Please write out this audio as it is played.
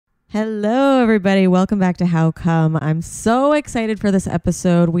Hello, everybody. Welcome back to How Come. I'm so excited for this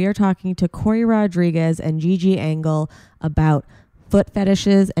episode. We are talking to Corey Rodrigues and Gigi Engle about foot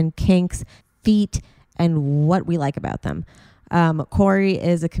fetishes and kinks, feet, and what we like about them. Corey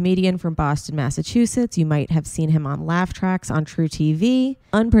is a comedian from Boston, Massachusetts. You might have seen him on laugh tracks on True TV,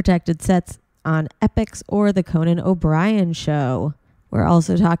 unprotected sets on Epix, or The Conan O'Brien Show. We're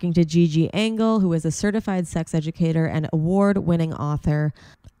also talking to Gigi Engle, who is a certified sex educator and award-winning author.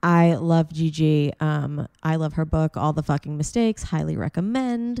 I love Gigi. I love her book, All the Fucking Mistakes. Highly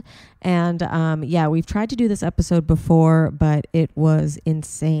recommend. And we've tried to do this episode before, but it was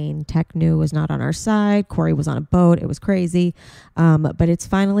insane. Tech New was not on our side. Corey was on a boat. It was crazy. But it's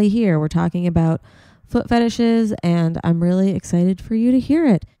finally here. We're talking about foot fetishes, and I'm really excited for you to hear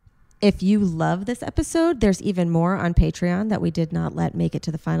it. If you love this episode, there's even more on Patreon that we did not let make it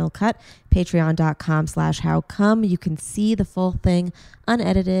to the final cut. Patreon.com/howcome. You can see the full thing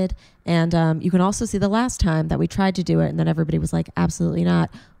unedited. And you can also see the last time that we tried to do it. And then everybody was like, absolutely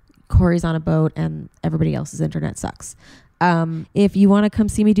not. Corey's on a boat and everybody else's internet sucks. If you want to come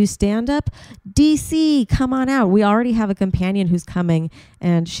see me do stand-up, DC, come on out. We already have a companion who's coming.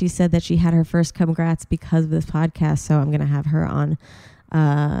 And she said that she had her first congrats because of this podcast. So I'm going to have her on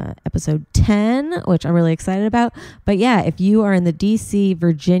episode 10, which I'm really excited about. But yeah, if you are in the DC,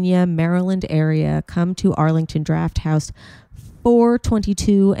 Virginia, Maryland area, come to Arlington Draft House for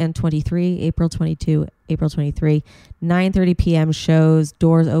 22 and 23, April 22, April 23, 9:30 p.m. shows.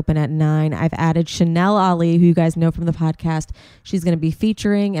 Doors open at 9. I've added Chanel Ali, who you guys know from the podcast. She's going to be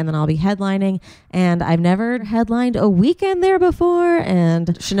featuring, and then I'll be headlining. And I've never headlined a weekend there before.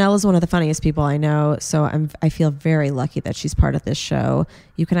 And Chanel is one of the funniest people I know, so I feel very lucky that she's part of this show.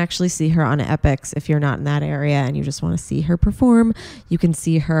 You can actually see her on Epix if you're not in that area and you just want to see her perform. You can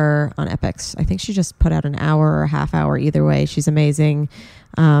see her on Epix. I think she just put out an hour or a half hour. Either way, she's amazing.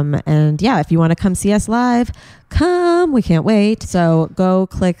 And yeah, if you want to come see us live, come. We can't wait. So go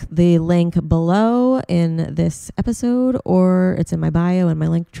click the link below in this episode, or it's in my bio and my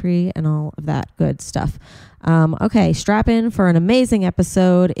link tree and all of that good stuff. Okay, strap in for an amazing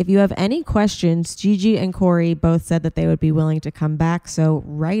episode. If you have any questions, Gigi and Corey both said that they would be willing to come back. So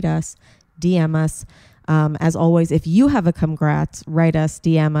write us, DM us. As always, if you have a congrats, write us,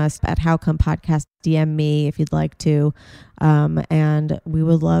 DM us at How Come Podcast. DM me if you'd like to. And we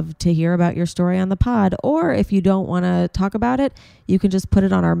would love to hear about your story on the pod. Or if you don't want to talk about it, you can just put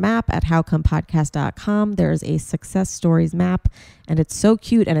it on our map at howcomepodcast.com. There's a success stories map, and it's so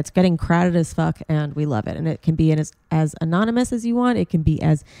cute, and it's getting crowded as fuck, and we love it. And it can be as anonymous as you want. It can be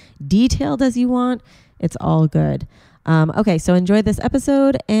as detailed as you want. It's all good. Okay, so enjoy this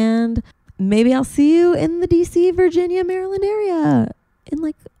episode, and maybe I'll see you in the DC, Virginia, Maryland area in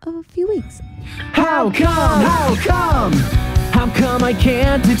like a few weeks. How come? How come? How come I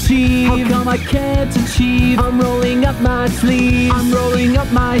can't achieve? How come I can't achieve? I'm rolling up my sleeves. I'm rolling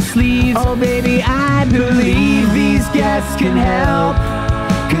up my sleeves. Oh baby, I believe these guests can help.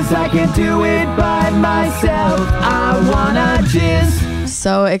 'Cause I can't do it by myself. I wanna jizz.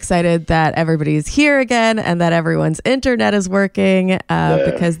 So excited that everybody's here again and that everyone's internet is working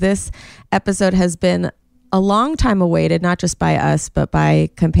because this episode has been a long time awaited, not just by us, but by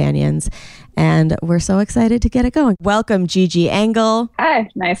companions. And we're so excited to get it going. Welcome, Gigi Engle. Hi,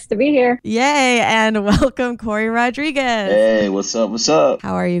 nice to be here. Yay. And welcome, Corey Rodrigues. Hey, what's up? What's up?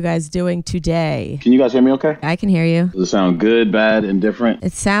 How are you guys doing today? Can you guys hear me okay? I can hear you. Does it sound good, bad, indifferent?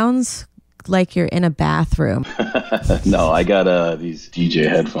 It sounds like you're in a bathroom. No, I got these DJ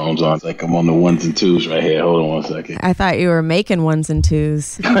headphones on. It's like I'm on the ones and twos right here. Hold on one second. I thought you were making ones and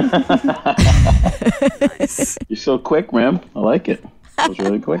twos. Nice. You're so quick, man. I like it. That was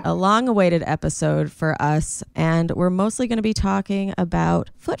really quick. A long-awaited episode for us, and we're mostly going to be talking about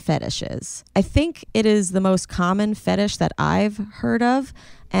foot fetishes. I think it is the most common fetish that I've heard of.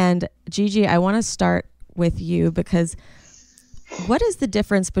 And Gigi, I want to start with you because what is the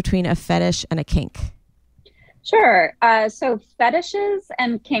difference between a fetish and a kink? Sure. So fetishes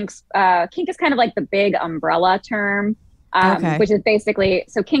and kinks, kink is kind of like the big umbrella term, which is basically,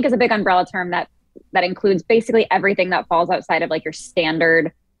 so kink is a big umbrella term that includes basically everything that falls outside of like your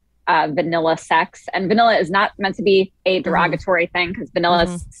standard vanilla sex. And vanilla is not meant to be a derogatory thing because vanilla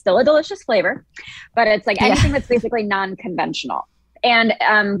is still a delicious flavor, but it's like anything that's basically non-conventional. And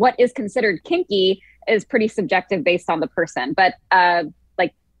what is considered kinky is pretty subjective based on the person. But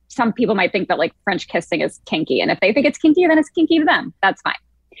like some people might think that like French kissing is kinky. And if they think it's kinky, then it's kinky to them. That's fine.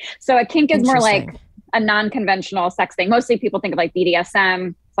 So a kink is more like a non-conventional sex thing. Mostly people think of like BDSM.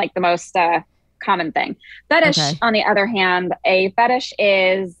 It's like the most common thing. Fetish, on the other hand, a fetish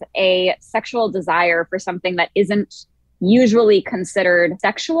is a sexual desire for something that isn't usually considered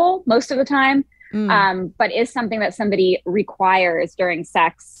sexual most of the time, but is something that somebody requires during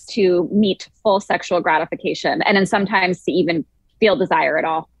sex to meet full sexual gratification, and then sometimes to even feel desire at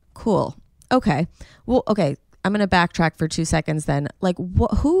all. Cool. Okay. Well, okay. I'm going to backtrack for 2 seconds then. Like,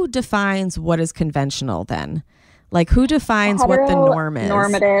 who defines what is conventional then? Like, who defines what the norm is?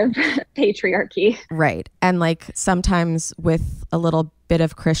 Normative patriarchy. Right. And like sometimes with a little bit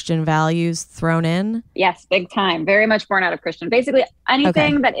of Christian values thrown in. Yes, big time. Very much born out of Christian. Basically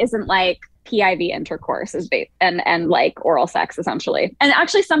anything that isn't like PIV intercourse is and like oral sex, essentially. And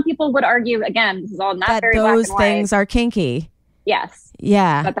actually some people would argue, again, this is all not that very black and white. Those things are kinky. Yes.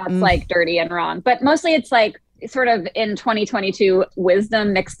 Yeah. But that's like dirty and wrong. But mostly it's like sort of in 2022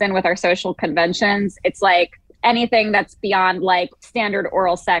 wisdom mixed in with our social conventions. It's like anything that's beyond like standard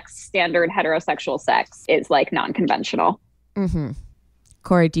oral sex, standard heterosexual sex is like non-conventional. Mm-hmm.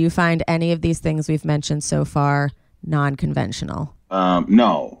 Corey, do you find any of these things we've mentioned so far non-conventional?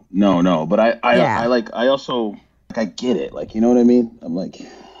 No. But I also I get it. Like, you know what I mean? I'm like,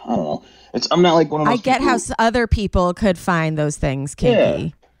 I don't know. I'm not like one of those I get people how other people could find those things kinky. Yeah,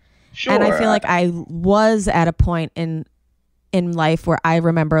 sure. And I feel like I was at a point in life where I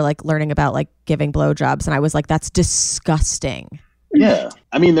remember like learning about like giving blowjobs, and I was like, that's disgusting. Yeah.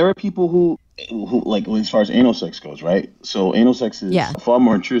 I mean, there are people who like, as far as anal sex goes, right? So anal sex is far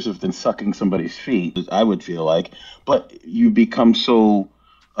more intrusive than sucking somebody's feet, I would feel like. But you become so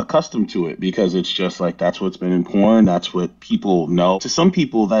accustomed to it because it's just like, that's what's been in porn. That's what people know. To some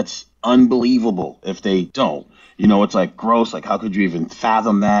people, that's unbelievable if they don't. You know, it's like gross. Like, how could you even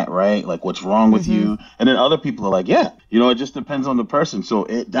fathom that, right? Like, what's wrong with you? And then other people are like, yeah, you know, it just depends on the person. So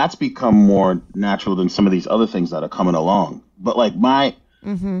that's become more natural than some of these other things that are coming along. But like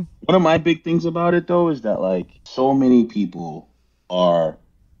one of my big things about it though is that like so many people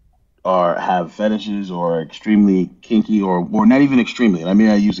have fetishes or extremely kinky or not even extremely. I mean,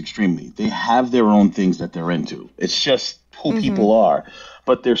 I use extremely. They have their own things that they're into. It's just who people are,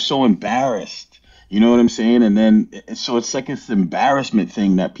 but they're so embarrassed. You know what I'm saying? And then, so it's like this embarrassment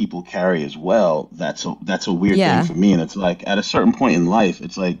thing that people carry as well. That's a weird thing for me. And it's like, at a certain point in life,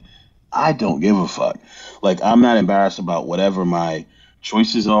 it's like, I don't give a fuck. Like, I'm not embarrassed about whatever my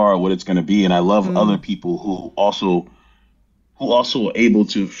choices are or what it's going to be. And I love other people who also are able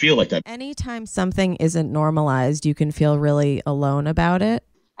to feel like that. Anytime something isn't normalized, you can feel really alone about it.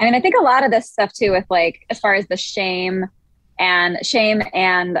 I mean, I think a lot of this stuff too, with like, as far as the shame and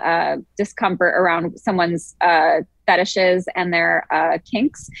discomfort around someone's fetishes and their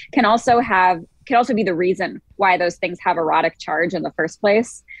kinks can also be the reason why those things have erotic charge in the first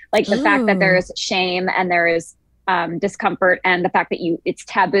place. Like the fact that there is shame and there is discomfort, and the fact that it's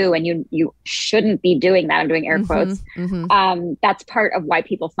taboo and you shouldn't be doing that. I'm doing air quotes. That's part of why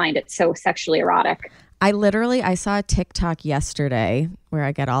people find it so sexually erotic. I saw a TikTok yesterday where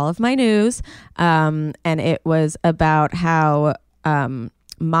I get all of my news. And it was about how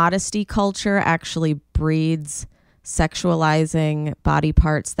modesty culture actually breeds sexualizing body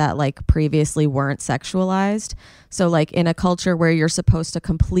parts that like previously weren't sexualized. So like in a culture where you're supposed to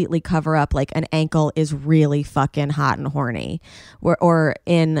completely cover up, like an ankle is really fucking hot and horny, or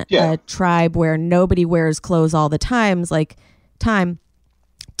in a tribe where nobody wears clothes all the time,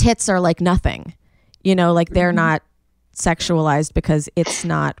 tits are like nothing. You know, like they're not sexualized because it's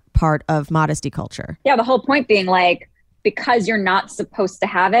not part of modesty culture. Yeah, the whole point being like, because you're not supposed to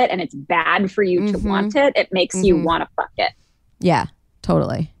have it and it's bad for you to want it, it makes you want to fuck it. Yeah,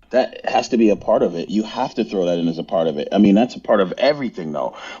 totally. That has to be a part of it. You have to throw that in as a part of it. I mean, that's a part of everything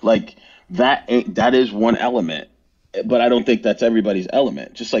though. Like that is one element, but I don't think that's everybody's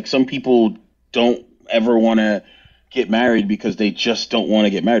element. Just like some people don't ever want to get married because they just don't want to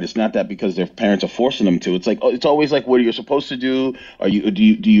get married. It's not that because their parents are forcing them to. It's like, it's always like, what are you supposed to do? Do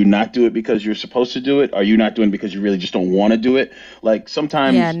you not do it because you're supposed to do it? Are you not doing it because you really just don't want to do it? Like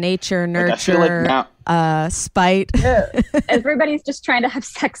sometimes, nature, nurture, I feel like now, spite. Everybody's just trying to have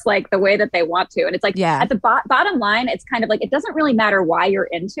sex like the way that they want to, and it's like at the bottom line, it's kind of like it doesn't really matter why you're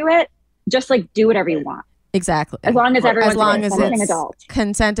into it. Just like do whatever you want. Exactly. As long as everyone's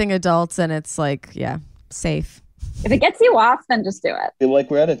consenting adults, and it's like safe. If it gets you off, then just do it.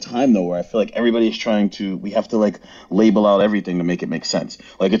 Like we're at a time though where I feel like everybody's we have to like label out everything to make it make sense.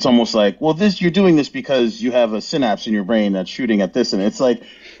 Like it's almost like, well, you're doing this because you have a synapse in your brain that's shooting at this, and it's like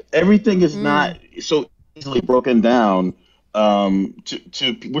everything is not so easily broken down.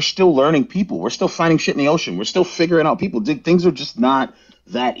 We're still learning people. We're still finding shit in the ocean. We're still figuring out people. Things are just not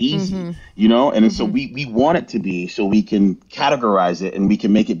that easy, you know? And so we want it to be so we can categorize it and we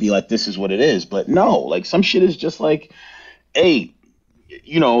can make it be like, this is what it is. But no, like some shit is just like, hey,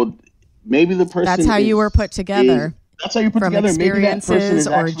 you know, maybe the person that's how you were put together. That's how you put from together. experiences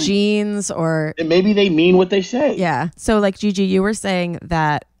or genes or... And maybe they mean what they say. Yeah. So like Gigi, you were saying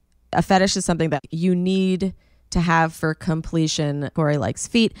that a fetish is something that you need to have for completion. Corey likes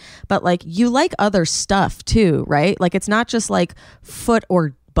feet, but like you like other stuff too, right? Like it's not just like foot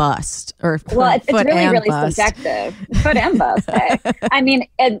or bust or it's really subjective. Foot and bust. I mean,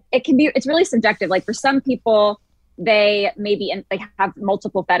 it's really subjective. Like for some people, they maybe like have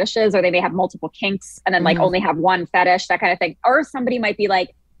multiple fetishes, or they may have multiple kinks and then like only have one fetish, that kind of thing. Or somebody might be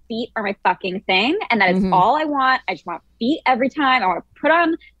like, feet are my fucking thing, and that is all I want. I just want feet every time. I want to put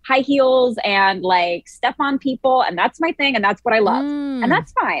on high heels and like step on people, and that's my thing, and that's what I love, and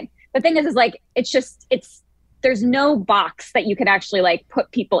that's fine. The thing is like there's no box that you can actually like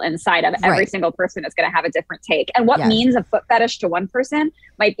put people inside of. Every single person is going to have a different take, and what means a foot fetish to one person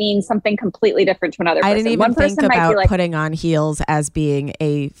might mean something completely different to another person. I didn't even think about like, putting on heels as being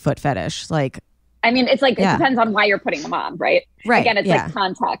a foot fetish. Like, I mean, it's like, it depends on why you're putting them on, right? Right. Again, it's like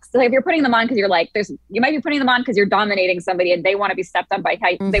context. So if you're putting them on because you're like, you might be putting them on because you're dominating somebody and they want to be stepped on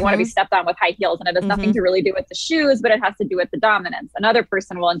they want to be stepped on with high heels, and it has nothing to really do with the shoes, but it has to do with the dominance. Another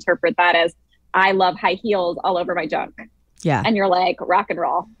person will interpret that as, I love high heels all over my junk. Yeah. And you're like, rock and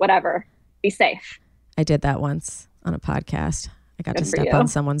roll, whatever, be safe. I did that once on a podcast. I got to step on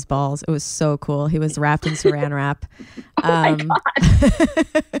someone's balls. It was so cool. He was wrapped in saran wrap. My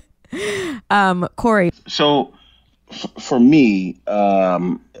God. Corey. So for me,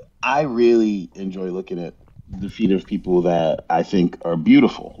 I really enjoy looking at the feet of people that I think are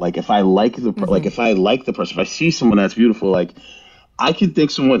beautiful. Like if I like the person, if I see someone that's beautiful, like I can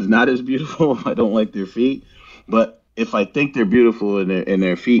think someone's not as beautiful if I don't like their feet, but if I think they're beautiful and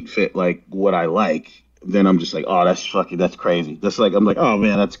their feet fit like what I like, then I'm just like, oh, that's crazy. That's like, I'm like, oh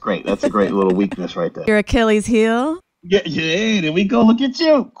man, that's great. That's a great little weakness right there. Your Achilles heel? Yeah, there we go. Look at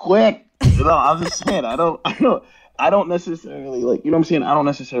you, quick. I'm just saying, I don't necessarily like, you know what I'm saying? I don't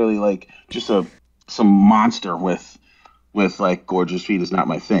necessarily like just some monster with like gorgeous feet is not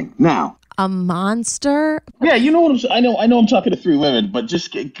my thing. Now, a monster? Yeah, you know what I'm saying? I know I'm talking to three women, but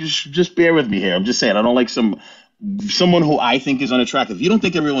just bear with me here. I'm just saying, I don't like someone who I think is unattractive. You don't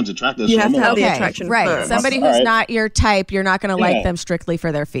think everyone's attractive. You have to have the attraction first. Somebody who's not your type, you're not going to like them strictly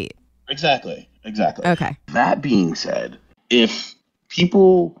for their feet. Exactly. Okay. That being said, if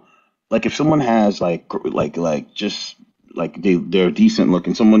people, like if someone has just like they're decent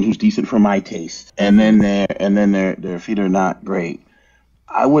looking, someone who's decent for my taste, and then their feet are not great,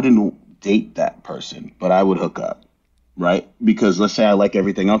 I wouldn't date that person, but I would hook up, right? Because let's say I like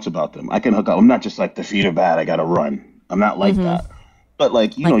everything else about them. I can hook up. I'm not just like the feet are bad, I gotta run. I'm not like that. But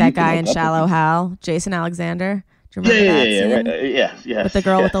like, you know, that guy in Shallow Hal, Jason Alexander. Do you remember that scene? Yeah. With the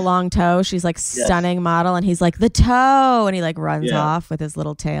girl with the long toe. She's like stunning model, and he's like, the toe, and he like runs off with his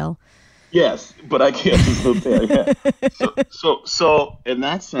little tail. Yes, but I can't his little tail. Yeah. So in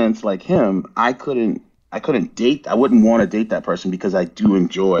that sense, like him, I couldn't date. I wouldn't want to date that person because I do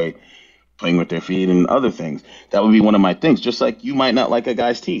enjoy playing with their feet and other things. That would be one of my things. Just like you might not like a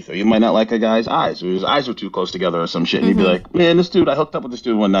guy's teeth, or you might not like a guy's eyes, or his eyes are too close together or some shit. And you'd be like, man, I hooked up with this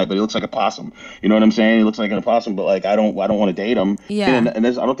dude one night, but he looks like a possum. You know what I'm saying? He looks like an opossum, but like I don't want to date him. Yeah. And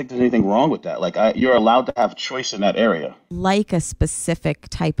I don't think there's anything wrong with that. Like you're allowed to have choice in that area. Like a specific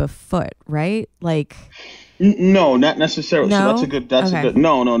type of foot, right? Like. No, not necessarily. No? So that's a good.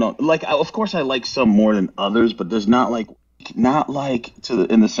 No. Like, of course, I like some more than others, but there's not like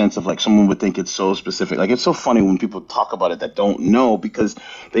in the sense of like someone would think it's so specific. Like, it's so funny when people talk about it that don't know, because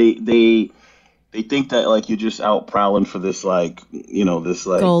they think that like you're just out prowling for this like, you know, this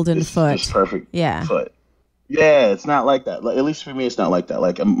like golden foot, this perfect foot. Yeah, it's not like that. Like, at least for me, it's not like that.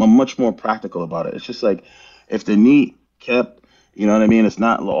 Like, I'm much more practical about it. It's just like if they're neat, kept, you know what I mean? It's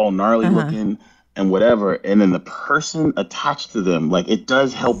not all gnarly looking and whatever, and then the person attached to them, like it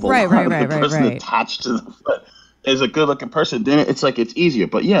does help a lot. The person attached to the foot is a good looking person, then it's like it's easier.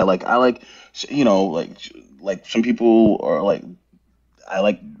 But yeah, like I like, you know, like some people are like, I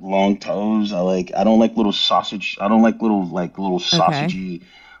like long toes. I don't like little sausage. I don't like little sausagey,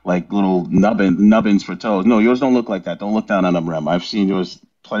 like little nubbins for toes. No, yours don't look like that. Don't look down on them, Rem. I've seen yours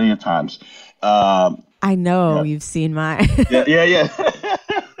plenty of times. I know you've seen mine. Yeah.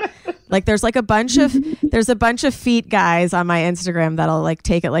 Like there's a bunch of feet guys on my Instagram that'll like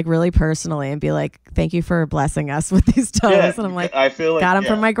take it like really personally and be like, thank you for blessing us with these toes. And I'm like, I feel like got them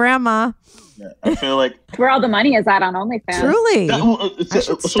from my grandma. Yeah, I feel like where all the money is at on OnlyFans. Truly. I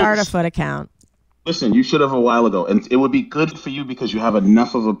should start a foot account. Listen, you should have a while ago, and it would be good for you because you have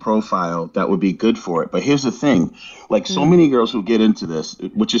enough of a profile that would be good for it. But here's the thing, like so many girls who get into this,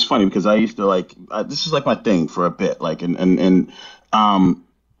 which is funny because I used to like, this is like my thing for a bit, like, and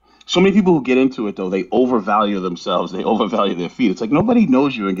so many people who get into it, though, they overvalue themselves. They overvalue their feet. It's like nobody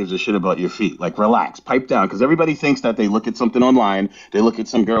knows you and gives a shit about your feet. Like, relax, pipe down. Because everybody thinks that they look at something online. They look at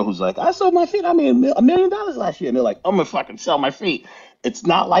some girl who's like, I sold my feet. I made $1 million last year. And they're like, I'm going to fucking sell my feet. It's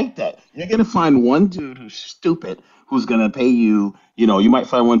not like that. You're going to find one dude who's stupid who's going to pay you, you might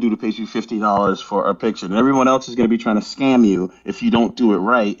find one dude who pays you $50 for a picture. And everyone else is going to be trying to scam you if you don't do it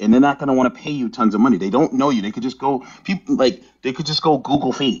right. And they're not going to want to pay you tons of money. They don't know you. They could just go, they could just go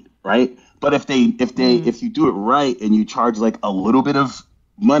Google feet, right? But if you do it right and you charge like a little bit of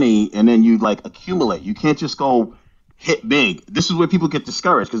money and then you like accumulate, you can't just go hit big. This is where people get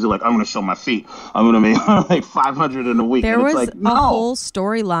discouraged because they're like, I'm going to sell my feet. I'm going to make like 500 in a week. There and was it's like, no. a whole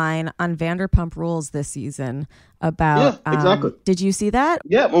storyline on Vanderpump Rules this season about. Yeah, exactly. Did you see that?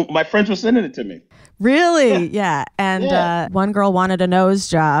 Yeah, well, my friends were sending it to me. Really? Yeah. And one girl wanted a nose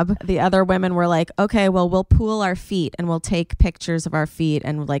job. The other women were like, okay, well, we'll pool our feet and we'll take pictures of our feet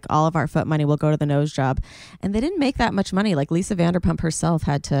and like all of our foot money will go to the nose job. And they didn't make that much money. Like Lisa Vanderpump herself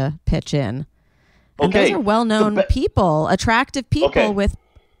had to pitch in. And those are well-known people, attractive people with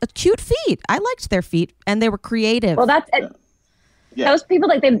cute feet. I liked their feet, and they were creative. Well, that's those people,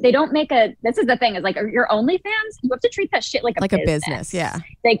 like they don't make this is the thing, is like your OnlyFans, you have to treat that shit like a business. Yeah.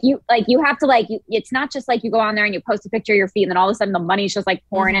 Like you have to it's not just like you go on there and you post a picture of your feet and then all of a sudden the money's just like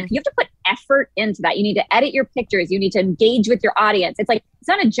pouring in. You have to put effort into that. You need to edit your pictures. You need to engage with your audience. It's like, it's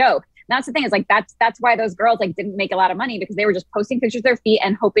not a joke. That's the thing, is like that's why those girls like didn't make a lot of money, because they were just posting pictures of their feet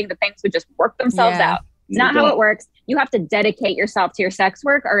and hoping the things would just work themselves out. It's not how it works. You have to dedicate yourself to your sex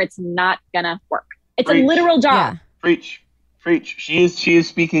work or it's not gonna work. It's a literal job. Yeah. Preach. She is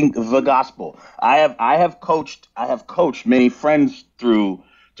speaking the gospel. I have coached many friends through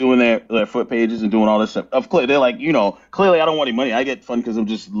doing their foot pages and doing all this stuff. Of course, they're like, clearly I don't want any money. I get fun because I'm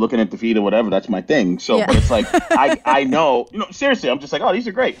just looking at the feet or whatever. That's my thing. So, but it's like, I know, seriously, I'm just like, oh, these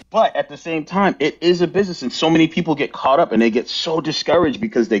are great. But at the same time, it is a business. And so many people get caught up and they get so discouraged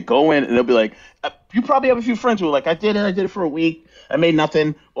because they go in and they'll be like, you probably have a few friends who are like, I did it for a week. I made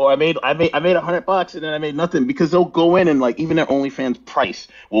nothing, or I made $100 and then I made nothing, because they'll go in and like even their OnlyFans price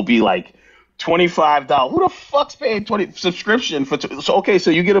will be like $25. Who the fuck's paying $20 subscription for? So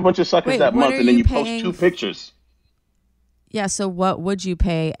you get a bunch of suckers that month, and then you post 2 pictures. Yeah. So what would you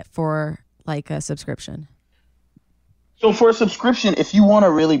pay for like a subscription? So for a subscription, if you want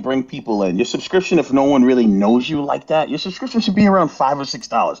to really bring people in, your subscription, if no one really knows you like that, your subscription should be around $5 or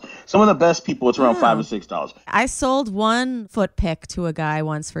 $6. Some of the best people, it's around $5 or $6. I sold one foot pic to a guy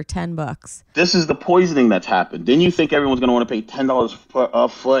once for $10. This is the poisoning that's happened. Then you think everyone's going to want to pay $10 per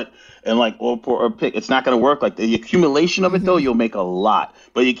foot and like or per pic. It's not going to work like that. The accumulation of it, though, you'll make a lot.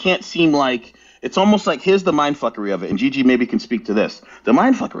 But you can't seem like, it's almost like, here's the mindfuckery of it. And Gigi maybe can speak to this. The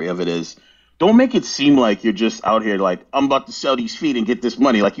mindfuckery of it is, don't make it seem like you're just out here like, I'm about to sell these feet and get this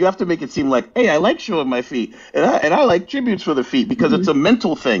money. Like, you have to make it seem like, hey, I like showing my feet, and I like tributes for the feet, because it's a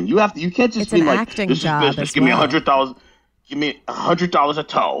mental thing. You can't just be like, this is business. Give me $100. Give me $100 a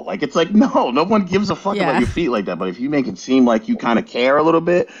toe. Like, it's like, no one gives a fuck about your feet like that. But if you make it seem like you kind of care a little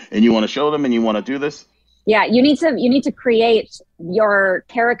bit and you want to show them and you want to do this. Yeah, you need to create your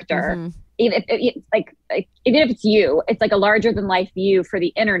character. Even if it's you, it's like a larger than life view for the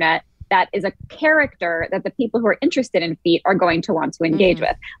internet. That is a character that the people who are interested in feet are going to want to engage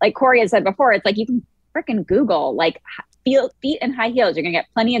with. Like Corey has said before, it's like you can freaking Google like feet in high heels. You're gonna get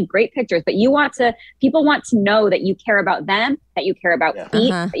plenty of great pictures, but people want to know that you care about them, that you care about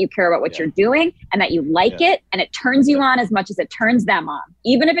feet, that you care about what you're doing, and that you like it, and it turns you on as much as it turns them on.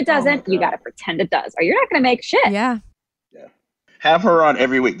 Even if it doesn't, you gotta pretend it does, or you're not gonna make shit. Yeah. Have her on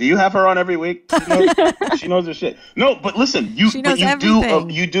every week. Do you have her on every week? She knows her shit. No, but listen, you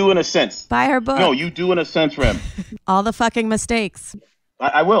do in a sense. Buy her book. No, you do in a sense, Rem. All the fucking mistakes.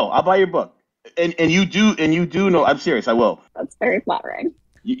 I will. I'll buy your book. And you do know. I'm serious. I will. That's very flattering.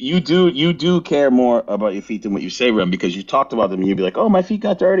 You do care more about your feet than what you say, Rem, because you talked about them and you'd be like, oh, my feet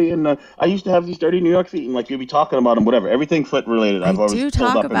got dirty, and I used to have these dirty New York feet, and like you'll be talking about them, whatever, everything foot related. I've always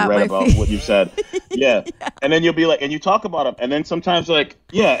pulled up and read about what you've said. Yeah. And then you'll be like, and you talk about them, and then sometimes like,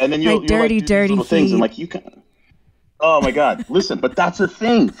 and then you'll dirty, like, do dirty little things, and like you can. Oh my God! Listen, but that's a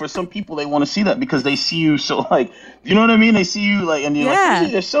thing. For some people, they want to see that because they see you so like, you know what I mean? They see you like, and you're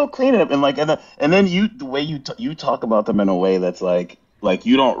like, they're so clean up, and like, and then the way you talk about them in a way that's like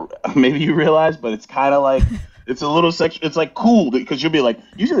you don't, maybe you realize, but it's kind of like, it's a little sexual. It's like cool because you'll be like,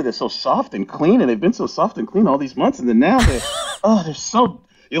 usually they're so soft and clean, and they've been so soft and clean all these months, and then now they're so.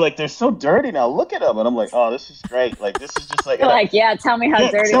 You're like, they're so dirty now. Look at them. And I'm like, oh, this is great. Like, this is just like, you're like, yeah, tell me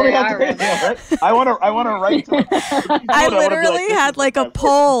how dirty they are. Right now. Right? I want to write to it. I literally had like a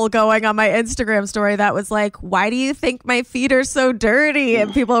poll going on my Instagram story that was like, why do you think my feet are so dirty?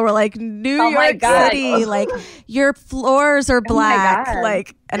 And people were like, New York City, like your floors are black.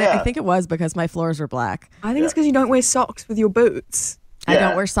 Like, and I think it was because my floors were black. I think it's because you don't wear socks with your boots. I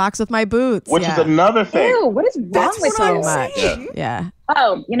don't wear socks with my boots. Which is another thing. Ew, what is wrong with so much? Yeah.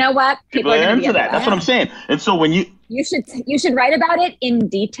 Oh, you know what? People are into that. That's what I'm saying. And so when you should write about it in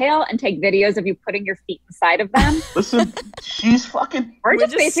detail and take videos of you putting your feet inside of them. Listen, she's fucking. We're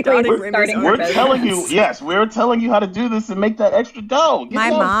just basically starting. We're telling you, we're telling you how to do this and make that extra dough. My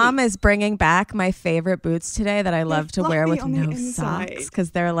mom is bringing back my favorite boots today that I love to wear with no socks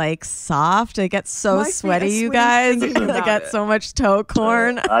because they're like soft. It gets so sweaty, you guys. I got so much toe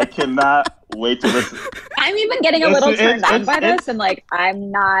corn. I cannot wait to listen. I'm even getting a little turned on by this, and like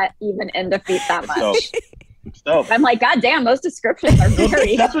I'm not even into feet that much. So, I'm like, God damn, those descriptions are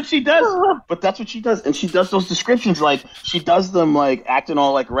very. That's what she does. But that's what she does, and she does those descriptions like she does them like acting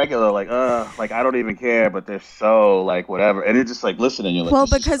all like regular, like I don't even care, but they're so like whatever, and it's just like listen, and you're like, well,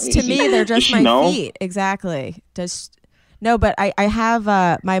 because to me they're just my feet, exactly. But I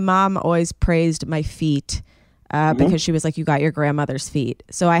have my mom always praised my feet. Because she was like, you got your grandmother's feet.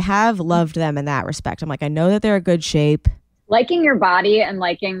 So I have loved them in that respect. I'm like, I know that they're a good shape. Liking your body and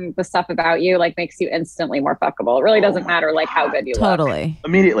liking the stuff about you like makes you instantly more fuckable. It really doesn't matter like how good you look. Totally.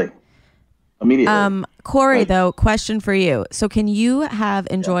 Immediately. Corey, though, question for you. So can you have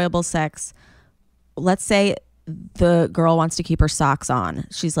enjoyable sex? Let's say the girl wants to keep her socks on.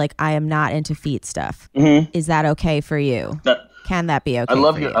 She's like, I am not into feet stuff. Mm-hmm. Is that okay for you? Can that be okay?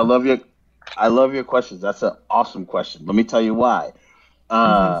 I love your questions. That's an awesome question. Let me tell you why.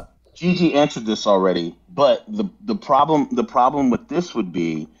 Gigi answered this already, but the problem with this would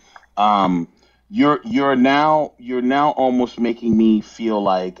be, you're now almost making me feel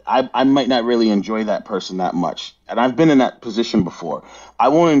like I might not really enjoy that person that much, and I've been in that position before. I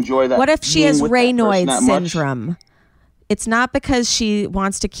won't enjoy that. What if she has Raynaud's syndrome? It's not because she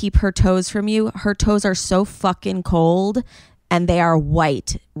wants to keep her toes from you. Her toes are so fucking cold. And they are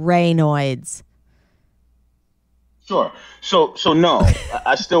white, Raynaud's. Sure. So no,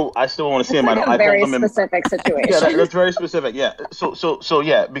 I still want to see them. Like a very specific situation. Yeah, that's very specific. Yeah. So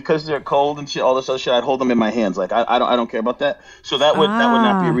yeah, because they're cold and shit, all this other shit, I'd hold them in my hands. Like I don't care about that. So that would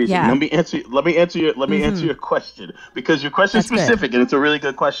not be a reason. Yeah. Let me answer your question, because your question is specific and it's a really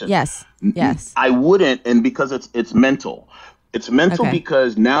good question. Yes. I wouldn't, and because it's mental. It's mental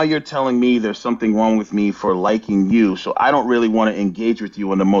because now you're telling me there's something wrong with me for liking you. So I don't really want to engage with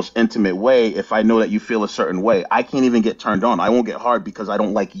you in the most intimate way if I know that you feel a certain way. I can't even get turned on. I won't get hard because I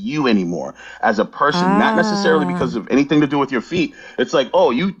don't like you anymore as a person, not necessarily because of anything to do with your feet. It's like,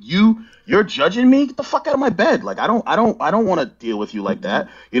 oh, you're judging me? Get the fuck out of my bed. Like I don't want to deal with you like that.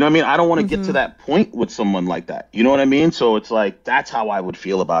 You know what I mean? I don't want to get to that point with someone like that. You know what I mean? So it's like that's how I would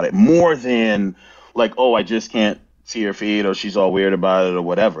feel about it, more than like, oh, I just can't see her feet, or she's all weird about it, or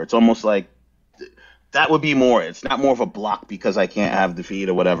whatever. It's almost like that would be more. It's not more of a block because I can't have the feet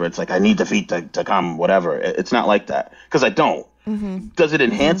or whatever. It's like I need the feet to come, whatever. It's not like that because I don't. Does it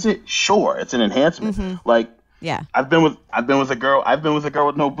enhance it? Sure, it's an enhancement. Like I've been with a girl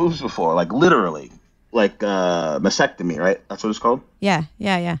with no boobs before, like literally, like mastectomy, right? That's what it's called. Yeah.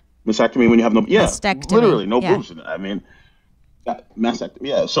 Mastectomy when you have no mastectomy. Literally no boobs. I mean. Mastectomy.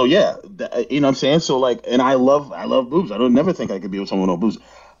 Yeah. So yeah, you know what I'm saying? So like, and I love boobs. I don't never think I could be with someone with no boobs.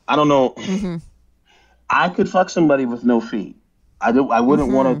 I don't know. I could fuck somebody with no feet. I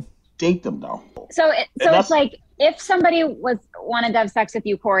wouldn't want to date them though. So it's like if somebody wanted to have sex with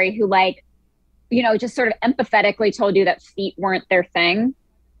you, Corey, who like, you know, just sort of empathetically told you that feet weren't their thing,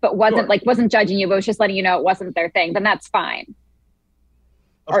 but wasn't judging you, but was just letting you know it wasn't their thing, then that's fine.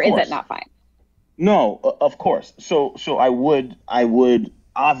 Or is it not fine? No, of course. So I would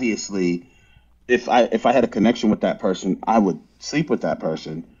obviously, if I had a connection with that person, I would sleep with that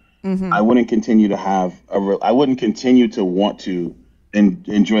person. I wouldn't continue to have I wouldn't continue to want to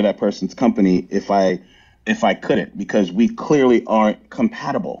enjoy that person's company if I couldn't, because we clearly aren't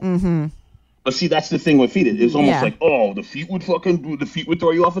compatible. But see, that's the thing with feet. It's almost like, oh, the feet would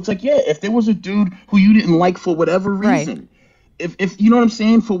throw you off. It's like, yeah, if there was a dude who you didn't like for whatever reason. Right. If you know what I'm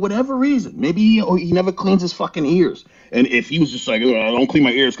saying, for whatever reason, maybe he never cleans his fucking ears, and if he was just like, oh, I don't clean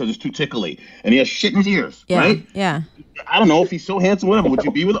my ears because it's too tickly, and he has shit in his ears, right? Yeah. I don't know if he's so handsome, whatever. Would you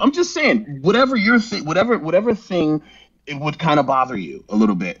be with him? I'm just saying, whatever your thing, whatever thing, it would kind of bother you a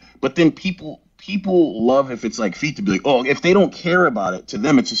little bit. But then people people love if it's like feet to be like, oh, if they don't care about it, to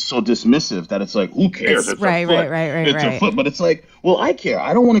them it's just so dismissive that it's like, who cares? It's right, a foot. right. It's a foot. But it's like, well, I care.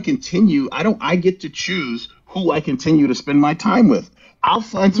 I don't want to continue. I get to choose who I continue to spend my time with. I'll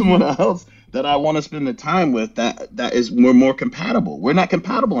find someone else that I want to spend the time with that is we're more compatible. We're not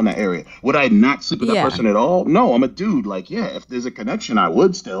compatible in that area. Would I not sleep with that person at all? No, I'm a dude. Like, yeah, if there's a connection, I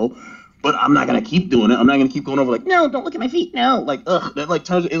would still. But I'm not gonna keep doing it. I'm not gonna keep going over like, no, don't look at my feet. No, like, ugh. That like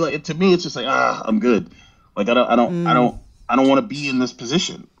turns it, like, to me, it's just like, I'm good. Like, I don't want to be in this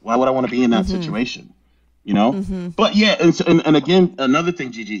position. Why would I want to be in that situation? You know. But yeah, and again, another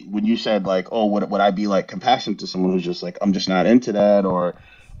thing, Gigi, when you said like, oh, would I be like compassionate to someone who's just like, I'm just not into that or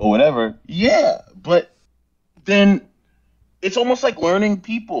whatever? Yeah, but then it's almost like learning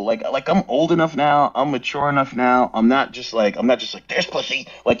people. Like I'm old enough now. I'm mature enough now. I'm not just like there's pussy.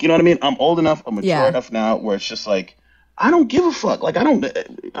 Like, you know what I mean? I'm old enough. I'm mature enough now where it's just like, I don't give a fuck. Like I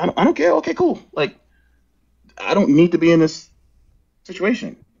don't care. Okay, cool. Like I don't need to be in this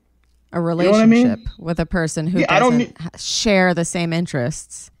situation. A relationship with a person who doesn't share the same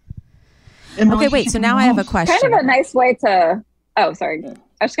interests. Okay, wait. So now I have a question. Kind of a nice way to. Oh, sorry. Yeah.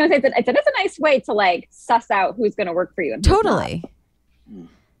 I was just gonna say that it's a nice way to like suss out who's gonna work for you. And totally.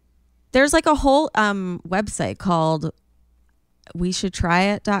 There's like a whole website called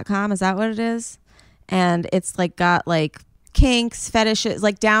weshouldtryit.com. Is that what it is? And it's like got like kinks, fetishes,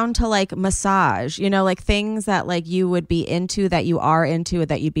 like down to like massage, you know, like things that like you would be into, that you are into,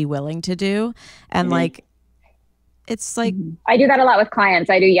 that you'd be willing to do. And like, it's like, I do that a lot with clients.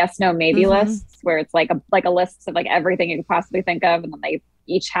 I do yes, no, maybe lists where it's like a list of like everything you could possibly think of. And then they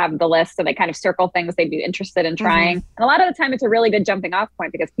each have the list, so they kind of circle things they'd be interested in trying. And a lot of the time it's a really good jumping off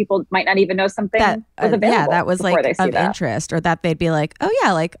point because people might not even know something was available. Yeah, that was like of interest, or that they'd be like, oh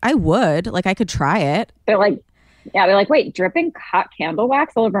yeah, like I would, like I could try it. They're like, wait, dripping hot candle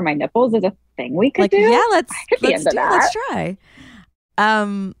wax all over my nipples is a thing we could do? Yeah, let's try.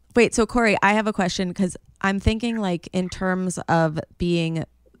 Wait, so Corey, I have a question because I'm thinking like in terms of being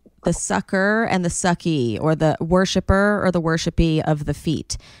the sucker and the sucky, or the worshiper or the worshipee of the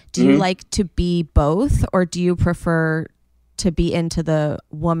feet. Do you like to be both, or do you prefer to be into the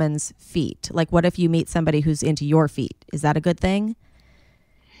woman's feet? Like, what if you meet somebody who's into your feet? Is that a good thing?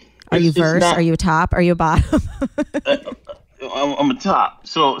 Are you verse? Are you a top? Are you a bottom? I'm a top.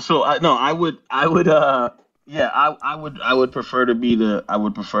 So I would prefer to be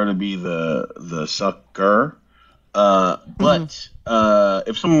the sucker. But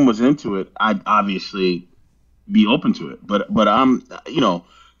if someone was into it, I'd obviously be open to it. But I'm,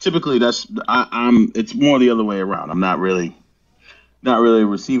 typically it's more the other way around. I'm not really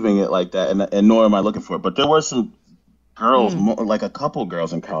receiving it like that, and nor am I looking for it. But there were some girls, like a couple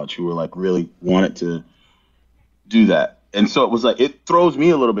girls in college, who were like really wanted to do that. And so it was like, it throws me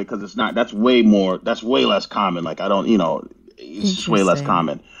a little bit because that's way less common. Like I don't, it's just way less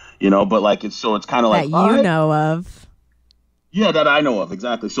common. But like it's kind of like that know of. Yeah, that I know of,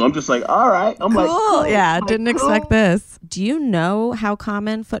 exactly. So I'm just like, all right. I'm cool. like, cool. Yeah, didn't expect this. Do you know how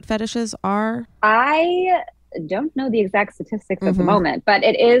common foot fetishes are? I don't know the exact statistics at the moment, but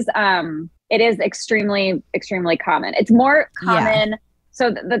it is extremely, extremely common. It's more common. Yeah.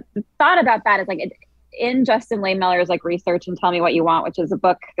 So the thought about that is like in Justin Lehmeller's like Research and Tell Me What You Want, which is a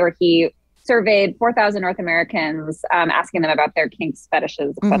book where he surveyed 4,000 North Americans, asking them about their kinks,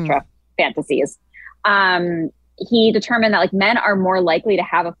 fetishes, etc., fantasies. He determined that like men are more likely to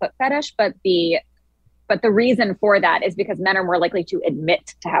have a foot fetish, but the reason for that is because men are more likely to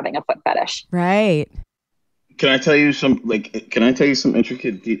admit to having a foot fetish. Right. Can I tell you some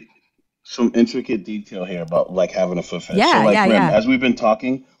intricate detail here about like having a foot fetish? Yeah, so, like, yeah. As we've been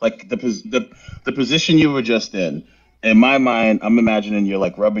talking, like the position you were just in my mind, I'm imagining you're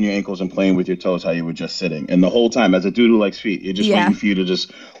like rubbing your ankles and playing with your toes how you were just sitting. And the whole time, as a dude who likes feet, you're just waiting for you to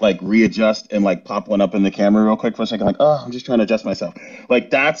just like readjust and like pop one up in the camera real quick for a second. Like, oh, I'm just trying to adjust myself. Like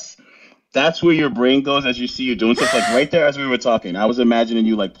that's where your brain goes as you see you doing stuff. Like right there as we were talking, I was imagining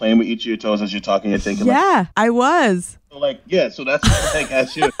you like playing with each of your toes as you're talking and thinking. Yeah, I was. So like, yeah, so that's like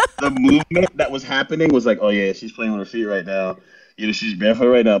as the movement that was happening was like, oh yeah, she's playing with her feet right now. She's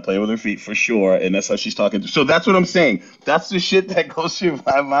barefoot right now, playing with her feet for sure, and that's how she's talking. So that's what I'm saying. That's the shit that goes through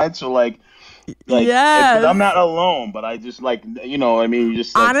my mind. So like yes. I'm not alone, but I just like, you know what I mean? You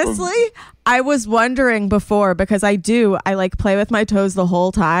just like, honestly, I was wondering before because I like play with my toes the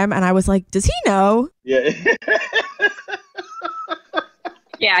whole time, and I was like, does he know? Yeah.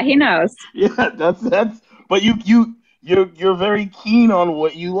 Yeah, he knows. Yeah, that's. But you're very keen on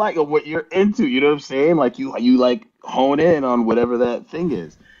what you like or what you're into. You know what I'm saying? Like you like hone in on whatever that thing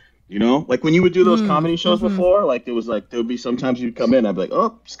is. You know, like when you would do those comedy shows before, like there would be sometimes you'd come in, I'd be like,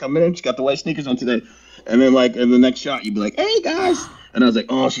 oh, just coming in, she got the white sneakers on today. And then like in the next shot, you'd be like, hey guys. And I was like,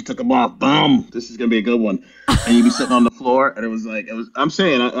 oh, she took them off. Boom. This is going to be a good one. And you'd be sitting on the floor. And I'm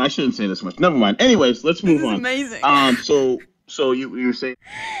saying, I shouldn't say this much. Never mind. Anyways, let's move on. Amazing. So you were saying.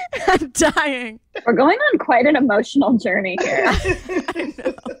 I'm dying. We're going on quite an emotional journey here. I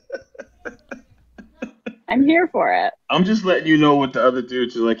know. I'm here for it. I'm just letting you know what the other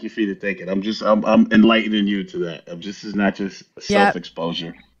dudes who like your feet are thinking. I'm enlightening you to that. This is not just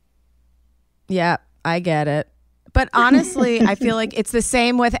self-exposure. Yeah, I get it. But honestly, I feel like it's the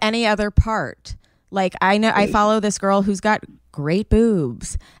same with any other part. Like I follow this girl who's got great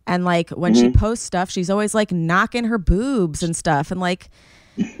boobs, and like when she posts stuff, she's always like knocking her boobs and stuff, and like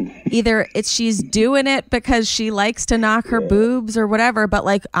either she's doing it because she likes to knock her boobs or whatever, but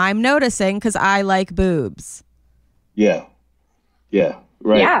like I'm noticing because I like boobs. Yeah.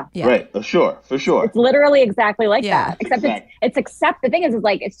 Right. Yeah. Right. For sure. It's literally exactly like that. Except the thing is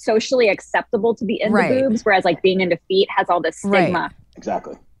like it's socially acceptable to be into boobs, whereas like being into feet has all this stigma. Right.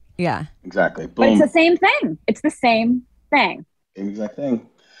 Exactly. Yeah. Exactly. Boom. But it's the same thing. It's the same thing. Same exact thing.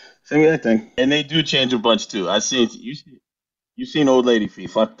 And they do change a bunch too. You've seen old lady feet.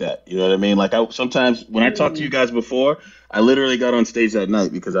 Fuck that. You know what I mean? Like sometimes when I talked to you guys before, I literally got on stage that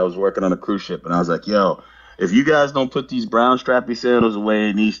night because I was working on a cruise ship, and I was like, yo, if you guys don't put these brown strappy sandals away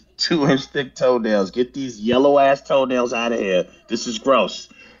and these 2-inch thick toenails, get these yellow ass toenails out of here. This is gross.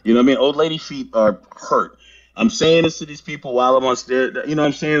 You know what I mean? Old lady feet are hurt. I'm saying this to these people while I'm on stage. You know what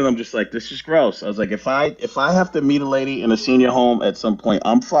I'm saying? And I'm just like, this is gross. I was like, if I have to meet a lady in a senior home at some point,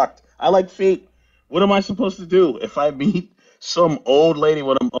 I'm fucked. I like feet. What am I supposed to do if I meet some old lady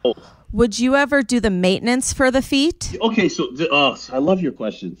when I'm old? Would you ever do the maintenance for the feet? Okay, so I love your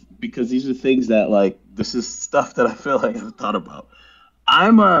questions because these are things that like this is stuff that I feel like I've thought about.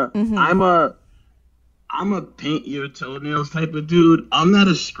 I'm a paint your toenails type of dude. I'm not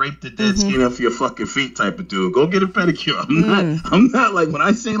a scrape the dead skin off your fucking feet type of dude. Go get a pedicure. I'm not like when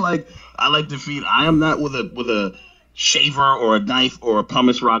I say like I like the feet. I am not with a shaver or a knife or a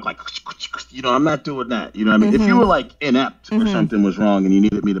pumice rock, like, you know, I'm not doing that. You know what I mean? If you were like inept or something was wrong and you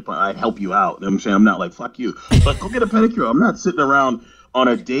needed me to, I'd help you out. You know what I'm saying? I'm not like, fuck you. But go get a pedicure. I'm not sitting around on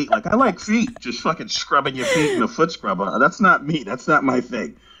a date. Like, I like feet. Just fucking scrubbing your feet in a foot scrubber. That's not me. That's not my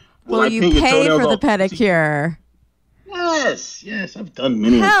thing. Well, you pay for the pedicure. Yes. I've done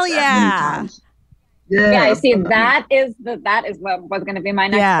many. Hell yeah. Many times. Yeah, I see. That is what was going to be my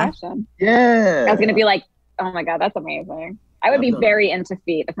next question. Yeah. I was going to be like, oh my God, that's amazing. I would be very into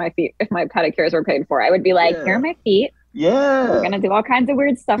feet if my pedicures were paid for. I would be like, here are my feet. Yeah. We're gonna do all kinds of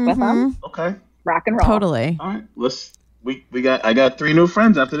weird stuff with them. Okay. Rock and roll. Totally. All right. I got 3 new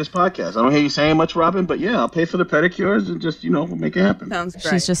friends after this podcast. I don't hear you saying much, Robin, but yeah, I'll pay for the pedicures and just, we'll make it happen. Sounds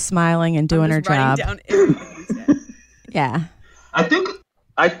great. She's just smiling and doing her job. Down everything you said. Yeah. I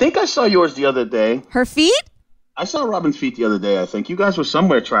think I saw yours the other day. Her feet? I saw Robin's feet the other day, I think. You guys were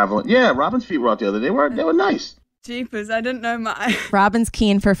somewhere traveling. Yeah, Robin's feet were out the other day. They were nice. Jeepers, I didn't know my... Robin's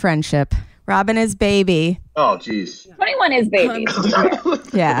keen for friendship. Robin is baby. Oh, jeez. 21 is baby.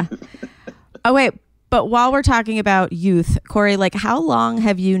 Yeah. Oh, wait. But while we're talking about youth, Corey, like, how long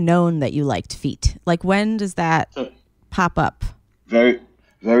have you known that you liked feet? Like, when does that pop up? Very,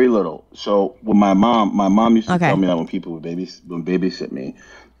 very little. So, when my mom used to tell me that when people would babysit me,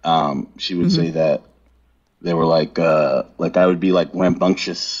 she would say that they were like I would be like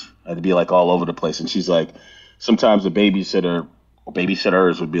rambunctious. I'd be like all over the place. And she's like, sometimes the babysitter or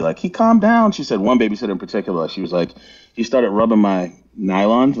babysitters would be like, he calmed down. She said one babysitter in particular, she was like, he started rubbing my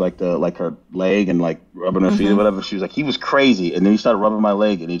nylons, like her leg and like rubbing her feet or whatever. She was like, he was crazy. And then he started rubbing my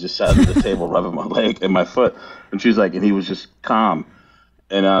leg and he just sat at the table rubbing my leg and my foot. And she was like, and he was just calm.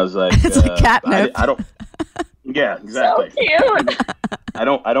 And I was like, it's like catnip. I don't. Yeah, exactly. So cute. I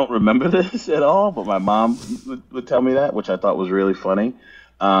don't remember this at all, but my mom would tell me that, which I thought was really funny.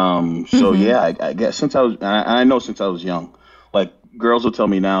 So yeah, I guess since I was young, like girls will tell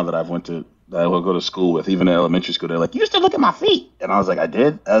me now that I will go to school with, even in elementary school, they're like, you used to look at my feet. And I was like, I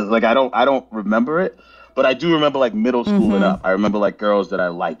did. I was like, I don't remember it, but I do remember like middle school and up. I remember like girls that I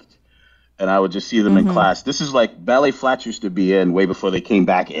liked and I would just see them in class. This is like ballet flats used to be in way before they came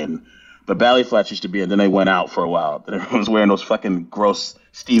back in. But ballet flats used to be, and then they went out for a while. Then everyone was wearing those fucking gross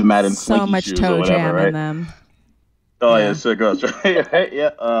Steve Madden so much shoes toe or whatever, jam right? in them. Oh yeah, so gross, right?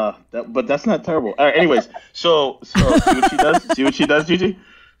 Yeah. But that's not terrible. All right, anyways, so see what she does. See what she does, Gigi.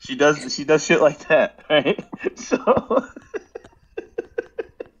 She does shit like that, right? So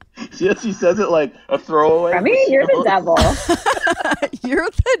she says it like a throwaway. I mean, you're the devil. You're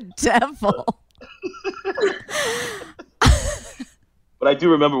the devil. But I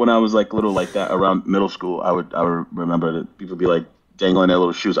do remember when I was like little like that around middle school, I would remember that people be like dangling their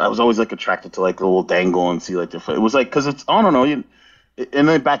little shoes. I was always like attracted to like the little dangle and see like their foot. It was like because it's I don't know and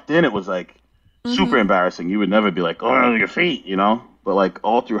then back then it was like super embarrassing. You would never be like, oh, your feet, you know. But like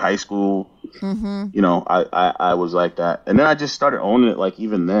all through high school, you know, I was like that, and then I just started owning it like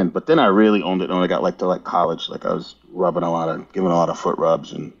even then. But then I really owned it when I got like to like college. Like I was giving a lot of foot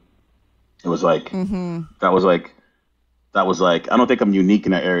rubs, and it was like that was like I don't think I'm unique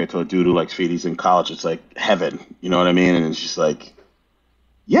in that area to a dude who likes feet. He's in college. It's like heaven, you know what I mean? And it's just like,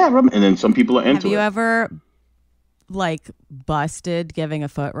 yeah, and then some people are into it. Have you ever like busted giving a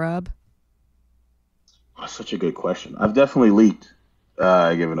foot rub? Oh, such a good question. I've definitely leaked.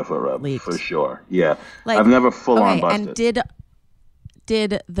 Giving a foot rub for sure. Yeah, like, I've never full on busted. And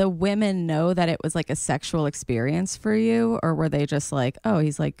did the women know that it was like a sexual experience for you, or were they just like, oh,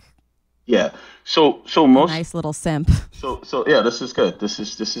 he's like, yeah. So most nice little simp. So yeah, this is good. This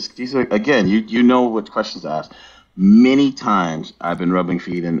is these are again. You know what questions to ask. Many times I've been rubbing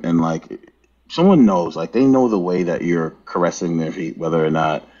feet and like someone knows, like they know the way that you're caressing their feet, whether or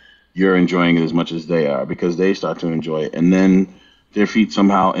not you're enjoying it as much as they are, because they start to enjoy it, and then their feet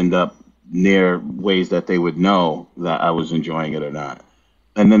somehow end up near ways that they would know that I was enjoying it or not.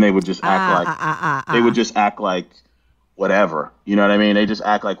 And then they would just act they would just act like whatever. You know what I mean? They just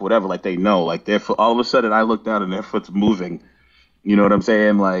act like whatever, like they know. Like their foot, all of a sudden I look down and their foot's moving. You know what I'm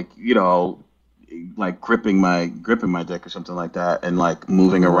saying? Like, you know, like gripping my dick or something like that, and like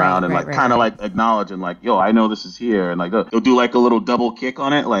moving around and kind of like acknowledging like, yo, I know this is here, and like they'll do like a little double kick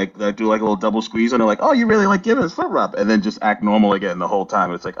on it, like they do like a little double squeeze on it, like, oh, you really like giving us foot rub, and then just act normal again the whole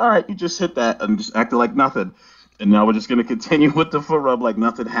time. It's like, all right, you just hit that and just acted like nothing, and now we're just gonna continue with the foot rub like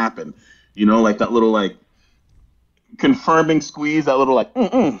nothing happened, you know, like that little like confirming squeeze, that little like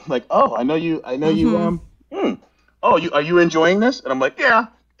like, oh, I know you oh, are you enjoying this? And I'm like, yeah.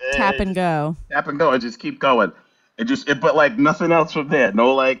 Tap and go, and just keep going. But like nothing else from there.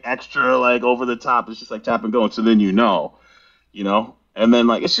 No like extra like over the top. It's just like tap and go. And so then you know, and then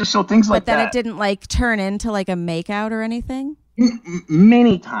like it's just so things like that. But then it didn't like turn into like a makeout or anything.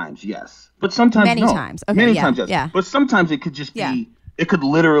 Many times, yes, but sometimes many times. Okay, many yeah, times, yes. Yeah. But sometimes it could just be. It could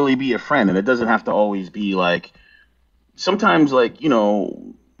literally be a friend, and it doesn't have to always be like. Sometimes like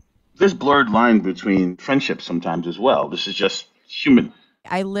there's blurred line between friendships sometimes as well. This is just human.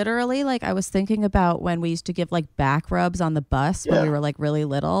 I literally, like, I was thinking about when we used to give, like, back rubs on the bus when we were, like, really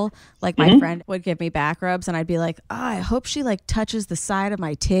little. Like, my friend would give me back rubs, and I'd be like, oh, I hope she, like, touches the side of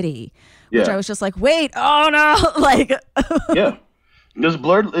my titty. Which I was just like, wait, oh, no. Like, yeah. There's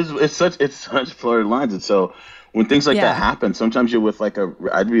blurred, it's such blurred lines. And so when things like that happen, sometimes you're with, like,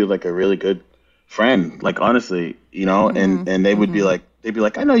 I'd be, like, a really good friend, like, honestly, and they would be like, they'd be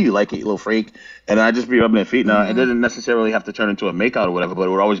like, I know you like it, you little freak. And I'd just be rubbing their feet. Now, it didn't necessarily have to turn into a makeout or whatever, but it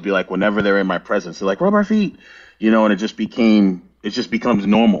would always be like, whenever they're in my presence, they're like, rub our feet, and it just becomes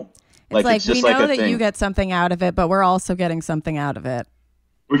normal. It's just we know that you get something out of it, but we're also getting something out of it.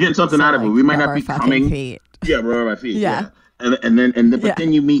 We're getting something out of it. We might not be coming. Feet. Yeah, rub our feet. Yeah. But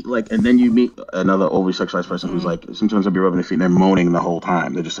then you meet another overly sexualized person who's like, sometimes I'll be rubbing their feet and they're moaning the whole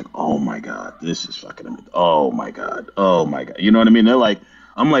time. They're just like, oh my God, this is fucking amazing. Oh my God. You know what I mean? They're like,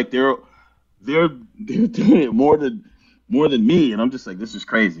 I'm like, they're doing it more than me. And I'm just like, this is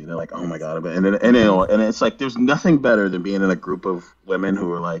crazy. They're like, oh my God. And it's like, there's nothing better than being in a group of women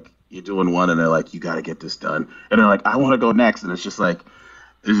who are like, you're doing one and they're like, you got to get this done. And they're like, I want to go next. And it's just like,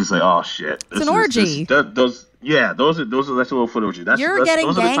 oh shit. It's an orgy. Those are that's a little foot orgy. You're getting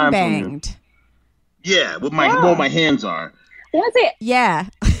gangbanged. Yeah, with my hands are. I want to say, yeah.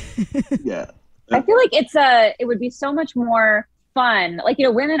 Yeah. I feel like it would be so much more fun. Like,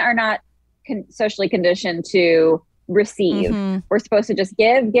 women are not socially conditioned to receive. We're supposed to just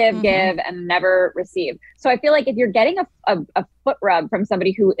give and never receive. So I feel like if you're getting a foot rub from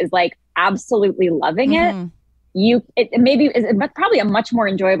somebody who is like absolutely loving it, it probably a much more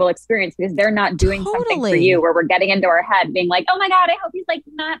enjoyable experience because they're not doing something for you where we're getting into our head being like, oh my God, I hope he's like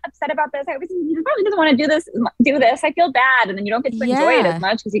not upset about this. He probably doesn't want to do this. I feel bad. And then you don't get to enjoy it as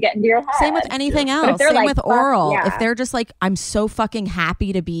much because you get into your head. Same with anything else. Same with oral. If they're just like, I'm so fucking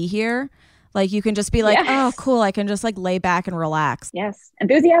happy to be here. Like you can just be like, oh, cool. I can just like lay back and relax. Yes.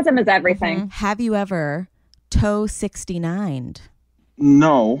 Enthusiasm is everything. Have you ever toe 69'd?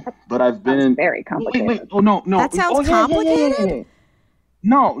 No, but I've been in. Very complicated. Wait. Oh no. That sounds complicated.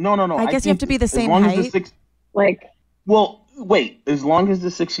 No. I guess you have to be the same height. Well, wait. As long as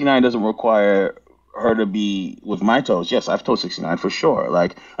the 69 doesn't require her to be with my toes, yes, I've toe 69 for sure.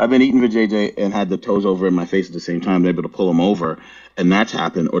 Like I've been eating with JJ and had the toes over in my face at the same time, they're able to pull them over, and that's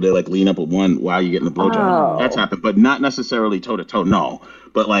happened. Or they like lean up with one while you're getting the blowjob. That's happened, but not necessarily toe to toe. No,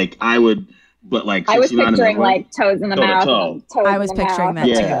 but like I would. But like I was picturing like toes in the mouth. Toes I was picturing that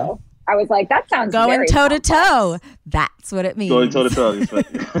too. I was like, that sounds going toe to toe. That's what it means. Going toe to toe.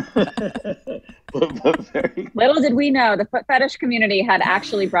 Little did we know the foot fetish community had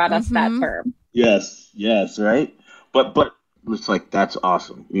actually brought us that term. Yes, right. But it's like that's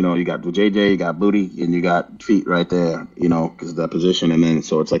awesome. You know, you got the JJ, you got booty, and you got feet right there. You know, because that position, and then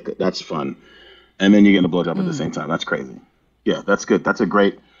so it's like that's fun, and then you get a blowjob at the same time. That's crazy. Yeah, that's good. That's a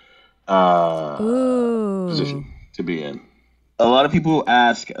great position to be in. A lot of people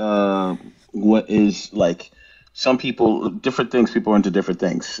ask what is like some people different things. People are into different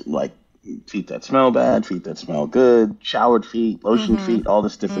things like feet that smell bad, feet that smell good, showered feet, lotion feet, all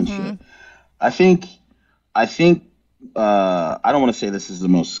this different shit. I think I don't want to say this is the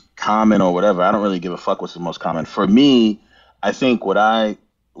most common or whatever. I don't really give a fuck what's the most common. For me, I think what I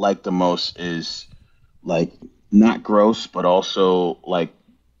like the most is like not gross, but also like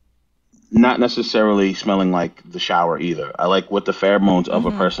not necessarily smelling like the shower either. I like what the pheromones of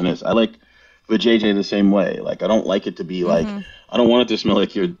a person is. I like the JJ the same way. Like I don't like it to be like I don't want it to smell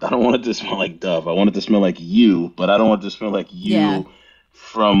like I don't want it to smell like Dove. I want it to smell like you, but I don't want it to smell like you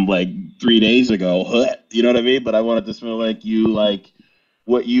from like 3 days ago. You know what I mean? But I want it to smell like you, like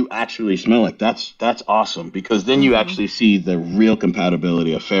what you actually smell like. That's awesome, because then you actually see the real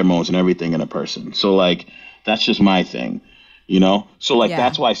compatibility of pheromones and everything in a person. So like that's just my thing, you know? So like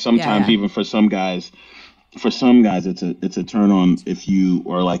that's why sometimes even for some guys it's a turn on if you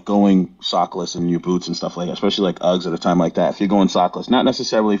are like going sockless in your boots and stuff like that, especially like Uggs at a time like that. If you're going sockless, not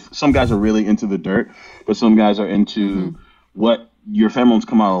necessarily, some guys are really into the dirt, but some guys are into what your pheromones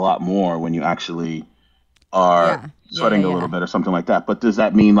come out a lot more when you actually are sweating a little bit or something like that. But does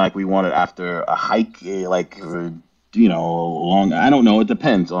that mean like we want it after a hike, like, you know, long? I don't know. It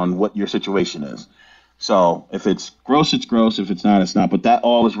depends on what your situation is. So if it's gross, it's gross. If it's not, it's not. But that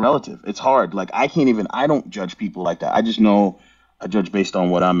all is relative. It's hard. Like I don't judge people like that. I just know I judge based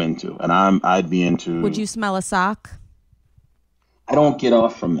on what I'm into, and I'd be into. Would you smell a sock? I don't get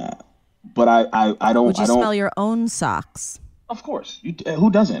off from that, but I don't. Would you smell your own socks? Of course. Who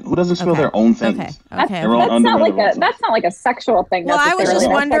doesn't? Who doesn't smell their own things? Okay. That's not like a sexual thing. Well, I was just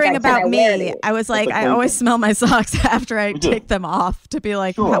wondering about me. I was like, I always smell my socks after I take them off to be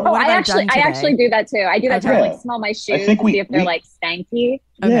like, what have I done today? I actually do that too. I do that too. I like smell my shoes to see if they're like stanky.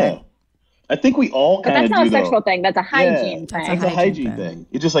 Yeah. I think we all kind of do. But that's not a sexual thing. That's a hygiene thing. That's a hygiene thing.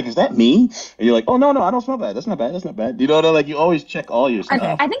 You're just like, is that me? And you're like, oh, no, I don't smell bad. That's not bad. That's not bad. You know, like you always check all your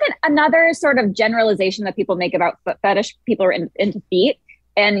stuff. I think another sort of generalization that people make about foot fetish, people are into feet.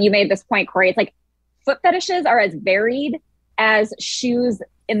 And you made this point, Corey. It's like foot fetishes are as varied as shoes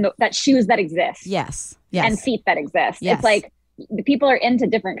that exist. Yes. And feet that exist. Yes. It's like the people are into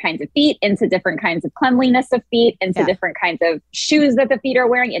different kinds of feet, into different kinds of cleanliness of feet, into different kinds of shoes that the feet are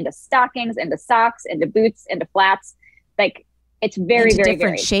wearing, into stockings, into socks, into boots, into flats. Like it's very, very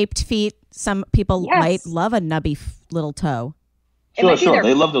different shaped feet. Some people might love a nubby little toe. Sure.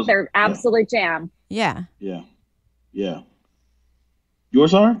 They love those. They're absolute jam. Yeah.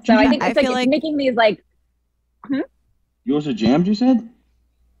 Yours are? So I think it's like making these like. Yours are jammed, you said?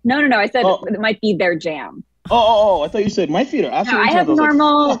 No. I said it might be their jam. Oh! I thought you said my feet are absolutely. No, I have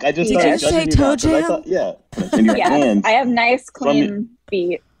normal. Like, I just did you say toe jam? In your hands. I have nice, clean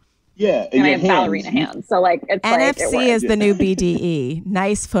feet. Yeah, and I have ballerina hands. So like it's NFC like is the new BDE.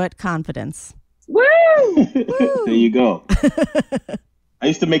 Nice foot confidence. Woo! There you go. I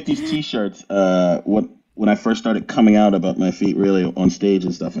used to make these T-shirts when I first started coming out about my feet really on stage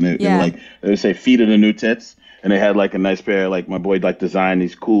and stuff, and they would say "feet are the new tits," and they had like a nice pair. Like my boy like designed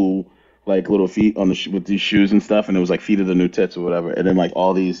these cool like little feet on with these shoes and stuff, and it was like "feet of the new tits" or whatever. And then like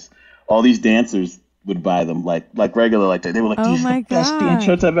all these dancers would buy them like regular like that. They were like, these are the best dance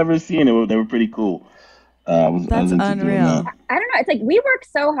shirts I've ever seen. They were pretty cool. That's unreal. I don't know. It's like we work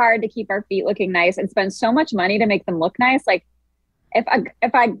so hard to keep our feet looking nice and spend so much money to make them look nice. Like if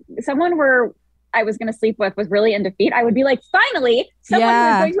someone I was going to sleep with was really into feet, I would be like, finally, someone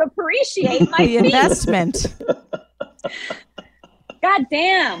who's going to appreciate my feet. Investment. God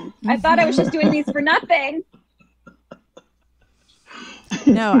damn. I thought I was just doing these for nothing.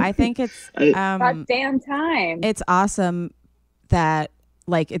 No, I think it's about damn time. It's awesome that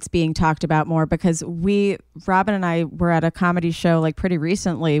like it's being talked about more, because Robin and I were at a comedy show like pretty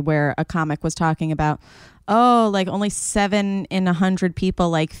recently where a comic was talking about, like only 7 in 100 people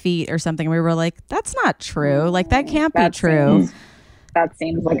like feet or something. We were like, that's not true. Like that can't be true. that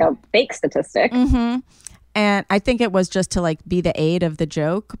seems like a fake statistic. Mm-hmm. And I think it was just to like be the aid of the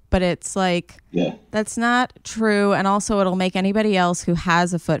joke, but it's like, that's not true. And also it'll make anybody else who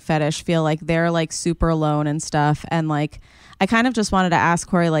has a foot fetish feel like they're like super alone and stuff. And like, I kind of just wanted to ask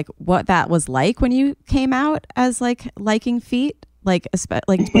Corey, like what that was like when you came out as like liking feet, like was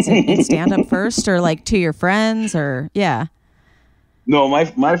it in stand up first or like to your friends or No,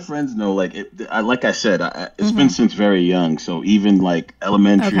 my friends know, like like I said, it's been since very young. So even like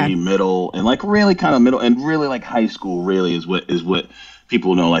elementary, middle, and like really kind of middle, and really like high school, really is what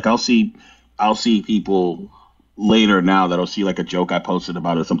people know. Like I'll see people later now that'll see like a joke I posted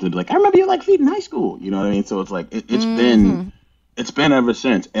about it or something, be like, I remember you like feet in high school. You know what I mean? So it's like it's been ever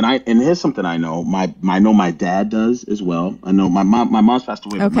since. And here's something I know. I know my dad does as well. I know my mom's passed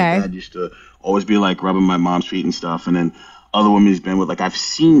away, but my dad used to always be like rubbing my mom's feet and stuff, and then other women he's been with, like I've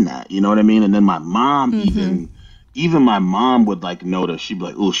seen that, you know what I mean? And then my mom, even my mom would like notice. She'd be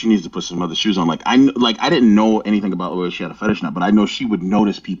like, "Oh, she needs to put some other shoes on." Like I didn't know anything about whether she had a fetish or not, but I know she would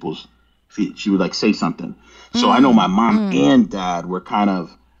notice people's feet. She would like say something. So I know my mom and dad were kind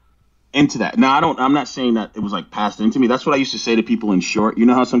of into that. Now I'm not saying that it was like passed into me. That's what I used to say to people in short. You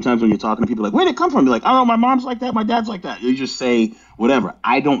know how sometimes when you're talking to people, like, where'd it come from? You're like, I don't know, my mom's like that, my dad's like that. You just say whatever.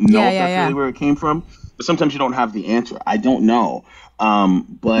 I don't know if that's really where it came from. But sometimes you don't have the answer. I don't know.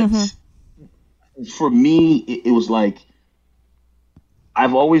 But for me, it was like,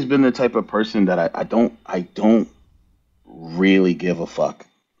 I've always been the type of person that I don't really give a fuck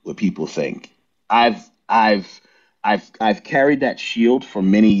what people think. I've carried that shield for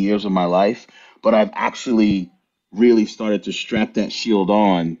many years of my life, but I've actually really started to strap that shield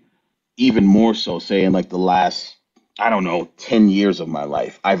on even more so, say in like the last, I don't know, 10 years of my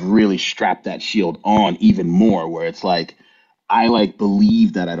life. I've really strapped that shield on even more, where it's like, I like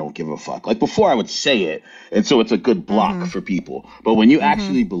believe that I don't give a fuck. Like before I would say it, and so it's a good block for people. But when you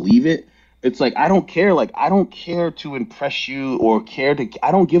actually believe it, it's like, I don't care. Like, I don't care to impress you or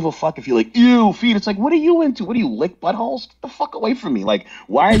I don't give a fuck if you're like, ew, feet. It's like, what are you into? What do you lick buttholes? Get the fuck away from me. Like,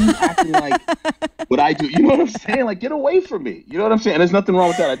 why are you acting like what I do? You know what I'm saying? Like, get away from me. You know what I'm saying? And there's nothing wrong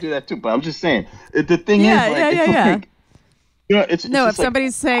with that. I do that too. But I'm just saying, the thing is, like, like, you know, it's no, if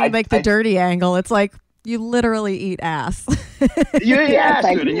somebody's saying like the dirty angle, it's like, you literally eat ass. You eat ass,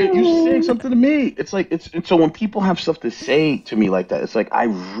 dude, and you're saying something to me. It's like and so when people have stuff to say to me like that, it's like I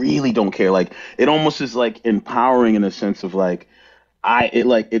really don't care. Like it almost is like empowering in a sense of like I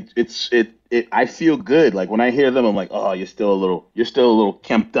feel good. Like when I hear them, I'm like, oh, you're still a little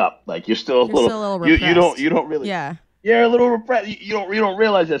kemped up. Like you're still a little repressed. You don't really you're a little repressed. You don't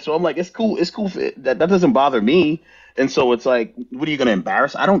realize that. So I'm like, it's cool. That doesn't bother me. And so it's like, what are you going to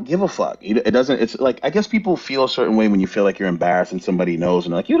embarrass? I don't give a fuck. It doesn't, it's like, I guess people feel a certain way when you feel like you're embarrassed and somebody knows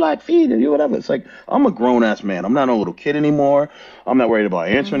and like, you like feet and you whatever. It's like, I'm a grown ass man. I'm not a little kid anymore. I'm not worried about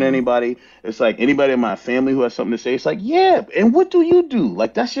answering anybody. It's like anybody in my family who has something to say, it's like, yeah. And what do you do?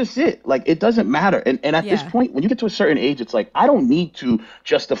 Like, that's just it. Like, it doesn't matter. And at this point, when you get to a certain age, it's like, I don't need to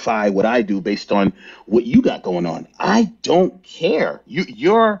justify what I do based on what you got going on. I don't care.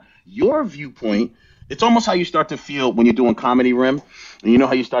 Your viewpoint. It's almost how you start to feel when you're doing comedy rim. And you know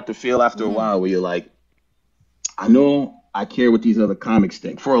how you start to feel after a while where you're like, I know I care what these other comics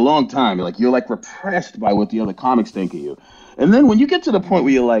think. For a long time, you're like repressed by what the other comics think of you. And then when you get to the point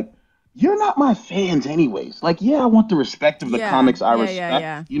where you're like, you're not my fans anyways. Like, yeah, I want the respect of the comics I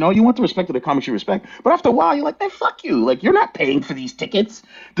respect. You know, you want the respect of the comics you respect. But after a while, you're like, man, fuck you. Like, you're not paying for these tickets.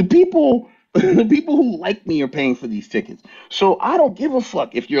 The people who like me are paying for these tickets. So I don't give a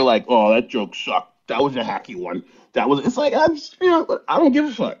fuck if you're like, oh, that joke sucked. That was a hacky one. It's like, I don't give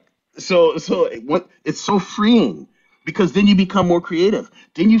a fuck. So it's so freeing because then you become more creative.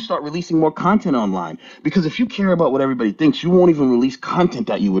 Then you start releasing more content online because if you care about what everybody thinks, you won't even release content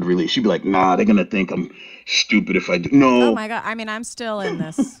that you would release. You'd be like, nah, they're going to think I'm stupid if I do. No. Oh my God. I mean, I'm still in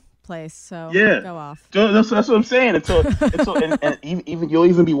this place. So go off. That's what I'm saying. And even you'll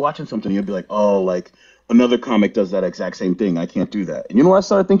even be watching something. And you'll be like, oh, like, another comic does that exact same thing. I can't do that. And you know what I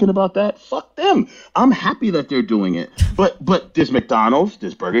started thinking about that? Fuck them. I'm happy that they're doing it. But there's McDonald's,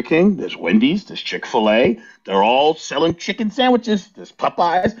 there's Burger King, there's Wendy's, there's Chick-fil-A. They're all selling chicken sandwiches. There's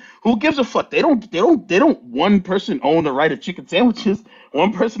Popeyes. Who gives a fuck? They don't one person own the right of chicken sandwiches.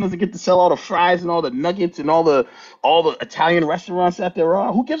 One person doesn't get to sell all the fries and all the nuggets and all the Italian restaurants that there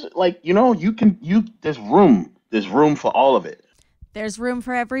are. Who gives it? Like, you know, there's room for all of it. There's room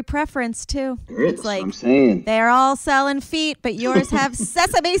for every preference, too. It's like, I'm saying. They're all selling feet, but yours have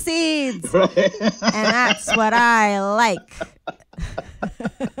sesame seeds. And that's what I like.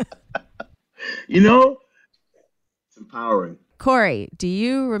 You know, it's empowering. Corey, do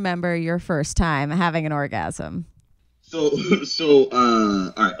you remember your first time having an orgasm?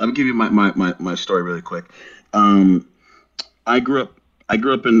 All right, let me give you my story really quick. Um, I grew up. I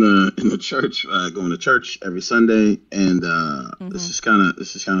grew up in the church, going to church every Sunday, and this is kind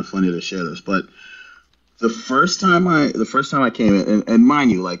of funny to share this, but the first time I came in, and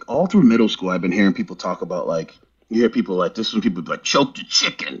mind you, like all through middle school, I've been hearing people talk about like you hear people like this when people be like choke the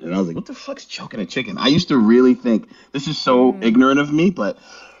chicken, and I was like, what the fuck's choking a chicken? I used to really think this is so ignorant of me, but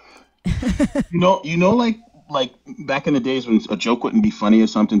like back in the days when a joke wouldn't be funny or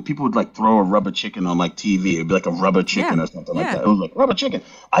something, people would like throw a rubber chicken on like TV. It'd be like a rubber chicken or something like that. It was like rubber chicken.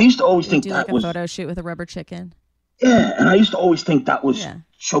 I used to always think do that like was a photo shoot with a rubber chicken. yeah, and I used to always think that was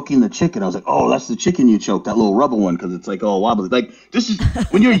choking the chicken. I was like, oh, that's the chicken you choked, that little rubber one, because it's like all wobbly. Like this is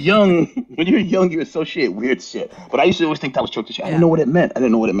when you're young. When you're young, you associate weird shit. But I used to always think that was choke the chicken. I didn't know what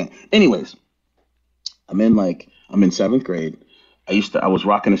it meant. Anyways, I'm in seventh grade. I was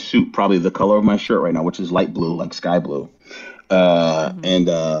rocking a suit, probably the color of my shirt right now, which is light blue, like sky blue. And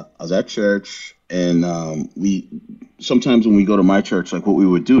I was at church, and we sometimes when we go to my church, like what we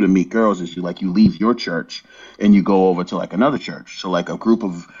would do to meet girls is you leave your church and you go over to like another church. So like a group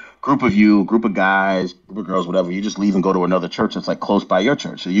of guys, group of girls, whatever, you just leave and go to another church that's like close by your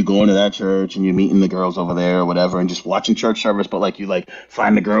church. So you go into that church and you're meeting the girls over there or whatever and just watching church service, but like you like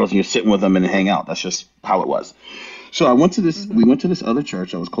find the girls and you're sitting with them and hang out. That's just how it was. So we went to this other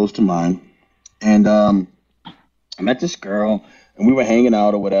church that was close to mine, and I met this girl, and we were hanging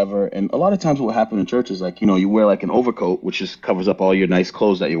out or whatever. And a lot of times what would happen in church is like, you wear like an overcoat, which just covers up all your nice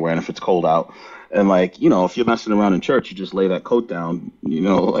clothes that you're wearing if it's cold out. And like, if you're messing around in church, you just lay that coat down,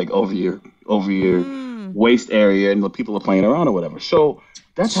 like over your waist area, and the people are playing around or whatever. So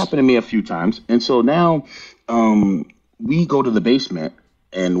that's happened to me a few times. And so now we go to the basement,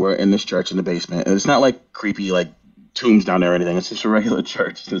 and we're in this church in the basement. And it's not like creepy, like tombs down there or anything. It's just a regular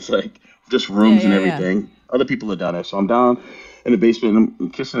church. It's like just rooms and everything. Yeah. Other people are down there. So I'm down in the basement and I'm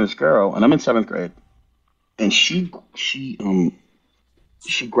kissing this girl, and I'm in seventh grade. And she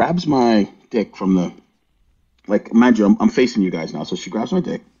grabs my dick from the, like, mind you, I'm facing you guys now. So she grabs my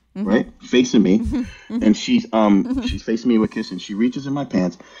dick, right? Facing me. And she's facing me with kissing. She reaches in my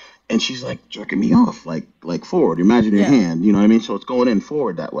pants and she's like jerking me off, like forward. Imagine your hand, you know what I mean? So it's going in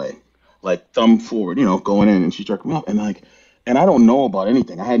forward that way. Like thumb forward, going in, and she's jerking me off, and I don't know about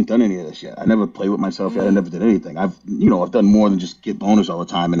anything. I hadn't done any of this yet. I never played with myself yet. I never did anything. I've done more than just get boners all the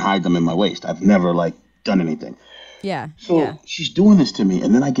time and hide them in my waist. I've never like done anything. Yeah. So she's doing this to me,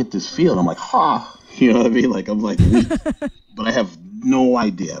 and then I get this feel. I'm like, ha, you know what I mean? Like I'm like, but I have no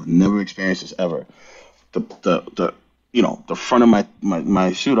idea. I've never experienced this ever. The front of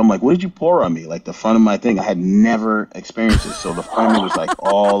my suit, I'm like, what did you pour on me? Like the front of my thing, I had never experienced it. So the front of me was like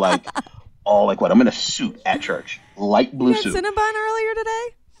all like what? I'm in a suit at church, light blue suit. Cinnabon earlier today?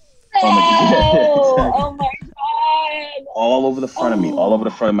 Oh my God. All over the front of me, all over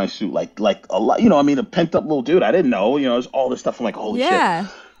the front of my suit, like a lot, a pent up little dude. I didn't know, there's all this stuff. I'm like, holy shit.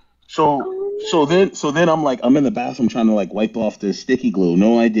 So then I'm like, I'm in the bathroom trying to like wipe off this sticky glue.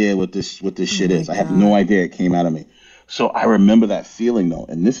 No idea what this shit is. I have no idea it came out of me. So I remember that feeling though,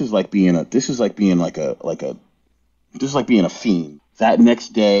 and this is like being a fiend. That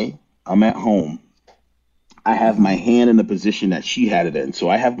next day, I'm at home. I have my hand in the position that she had it in, so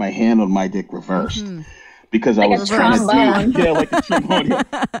I have my hand on my dick reversed because like I was trying to do, like a trombone.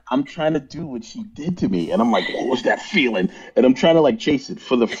 Yeah. I'm trying to do what she did to me, and I'm like, what was that feeling? And I'm trying to like chase it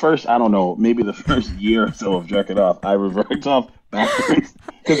for the first, I don't know, maybe the first year or so of jerking off. I reversed off backwards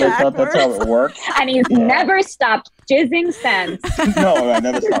because I thought that's how it worked. And he's never stopped jizzing since. No, I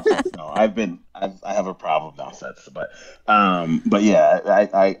never stopped since. No, I have a problem now since. But yeah,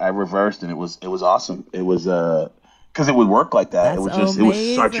 I reversed, and it was awesome. It was because it would work like that. That's it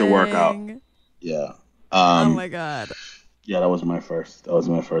was such a workout. Yeah. Oh my God. Yeah, that was my first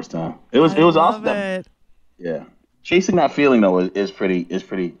time. It was awesome. It. Yeah. Chasing that feeling though is pretty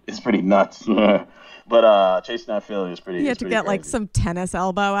nuts. But chasing that feeling is pretty. You have to get crazy. Like some tennis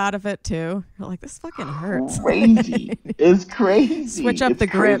elbow out of it too. You're like, this fucking hurts. Crazy. It's crazy. Switch up the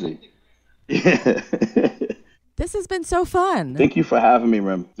grip. Yeah. This has been so fun. Thank you for having me,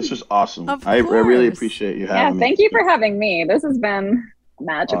 Rim. This was awesome. I really appreciate you having me. Yeah, thank you for having me. This has been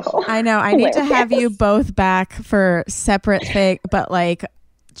magical. Awesome. I know. I need to have you both back for separate things, but like,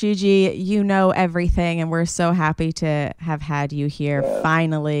 Gigi, you know everything, and we're so happy to have had you here. Yeah.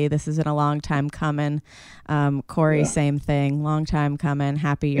 Finally, this has been a long time coming. Corey, same thing. Long time coming.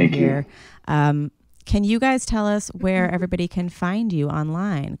 Happy you're here. Can you guys tell us where everybody can find you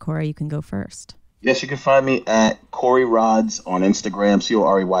online? Corey, you can go first. Yes, you can find me at Corey Rods on Instagram,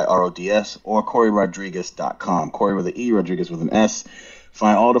 CoreyRods, or CoreyRodrigues.com. Corey with an E, Rodriguez with an S.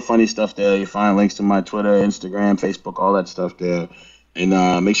 Find all the funny stuff there. You find links to my Twitter, Instagram, Facebook, all that stuff there.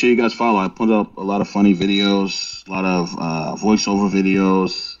 And make sure you guys follow. I put up a lot of funny videos, a lot of voiceover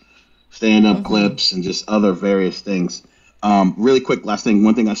videos, stand-up clips, and just other various things. Really quick, last thing.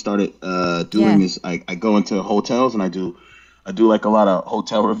 One thing I started doing is I go into hotels and I do like a lot of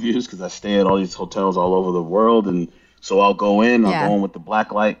hotel reviews because I stay at all these hotels all over the world. And so I'll go in, I'll go in with the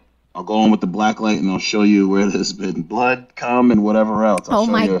black light. And I'll show you where there's been blood, cum, and whatever else. Oh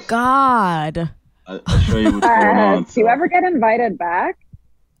my God. I'll show you what's going on. Do you ever get invited back?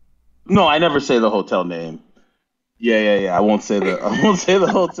 No, I never say the hotel name. Yeah. I won't say the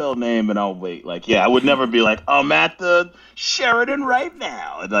hotel name, and I'll wait. Like, I would never be like, I'm at the Sheraton right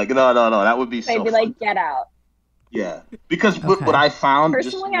now. And like, no, that would be so. They'd be like, get out. Yeah, because what I found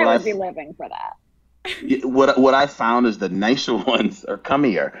personally, I would be living for that. What I found is the nicer ones are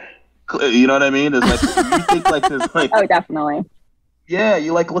cummier. You know what I mean? It's like you think like this, like oh, definitely. Yeah,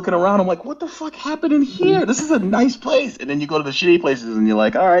 you like looking around. I'm like, what the fuck happened in here? This is a nice place. And then you go to the shitty places, and you're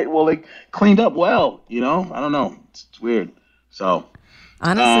like, all right, well, they cleaned up well. You know, I don't know. It's weird. So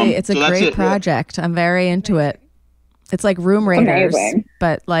honestly, it's a great project. I'm very into it. It's like Room Raiders,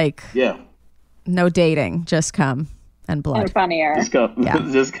 but like no dating, just cum and blood. And funnier. Just come. Yeah.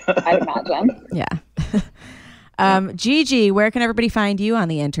 I'd imagine. Yeah. Gigi, where can everybody find you on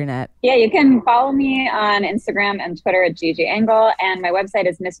the internet? Yeah, you can follow me on Instagram and Twitter at Gigi Engle, and my website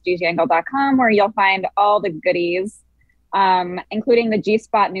is missgigiengle.com, where you'll find all the goodies, including the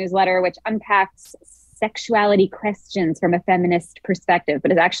G-Spot newsletter, which unpacks sexuality questions from a feminist perspective,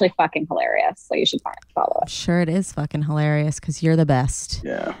 but is actually fucking hilarious. So you should follow it. Sure, it is fucking hilarious because you're the best.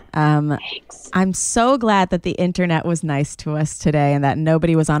 Yeah. Thanks. I'm so glad that the internet was nice to us today and that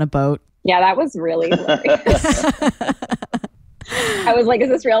nobody was on a boat. Yeah, that was really hilarious. I was like, is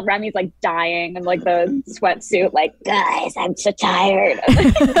this real? Remy's like dying in like the sweatsuit, like, guys, I'm so tired.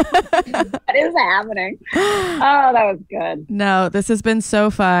 What is happening? Oh, that was good. No, this has been so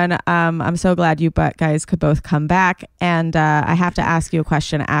fun. I'm so glad you guys could both come back. And I have to ask you a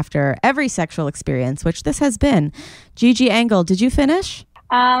question after every sexual experience, which this has been. Gigi Engle, did you finish?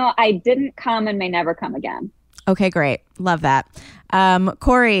 I didn't come and may never come again. Okay, great. Love that.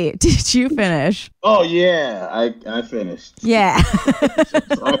 Corey, did you finish? Oh, yeah. I finished. Yeah.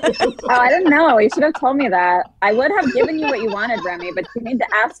 Oh, I didn't know. You should have told me that. I would have given you what you wanted, Remy, but you need to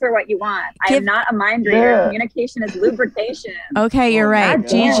ask for what you want. I am not a mind reader. Yeah. Communication is lubrication. Okay, you're right. God,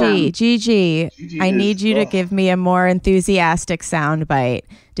 Gigi, I need you to give me a more enthusiastic sound bite.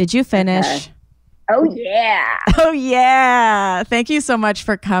 Did you finish? Okay. Oh, yeah. Oh, yeah. Thank you so much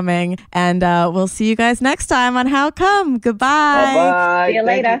for coming. And we'll see you guys next time on How Come. Goodbye. Bye. See you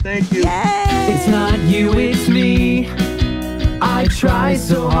later. Thank you. Yay. It's not you, it's me. I try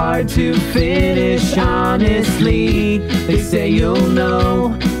so hard to finish honestly. They say you'll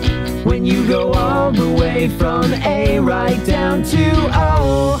know when you go all the way from A right down to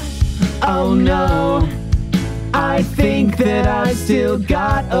O. Oh no, I think that I still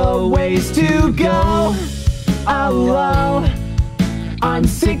got a ways to go. Oh, I'm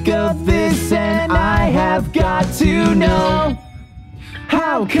sick of this and I have got to know.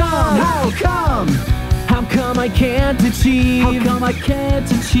 How come? How come? How come I can't achieve? How come I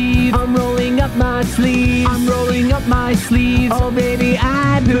can't achieve? I'm rolling up my sleeves. I'm rolling up my sleeves. Oh baby,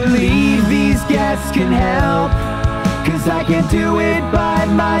 I believe these guests can help. 'Cause I can't do it by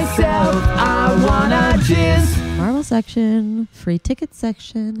myself. I wanna jizz. Marvel section, free ticket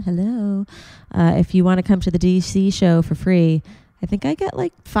section. Hello. If you want to come to the DC show for free, I think I get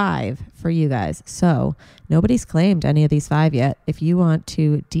like 5 for you guys. So nobody's claimed any of these 5 yet. If you want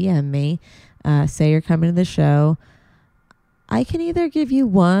to DM me, say you're coming to the show, I can either give you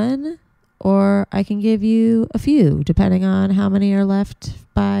 1 or I can give you a few, depending on how many are left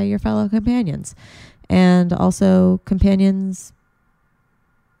by your fellow companions. And also companions,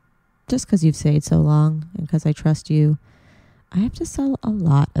 just because you've stayed so long and because I trust you, I have to sell a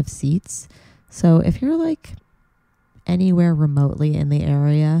lot of seats. So if you're like anywhere remotely in the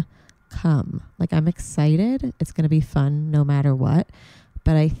area, come. Like, I'm excited. It's going to be fun no matter what.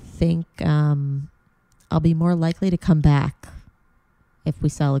 But I think I'll be more likely to come back if we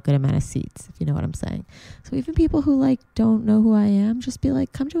sell a good amount of seats, if you know what I'm saying. So even people who like don't know who I am, just be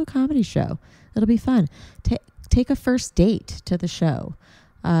like, come to a comedy show. It'll be fun. Take a first date to the show.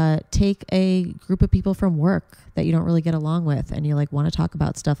 Take a group of people from work that you don't really get along with and you like want to talk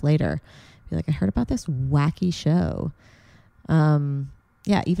about stuff later. Be like, I heard about this wacky show.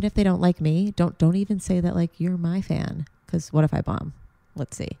 Yeah, even if they don't like me, don't even say that like you're my fan, because what if I bomb?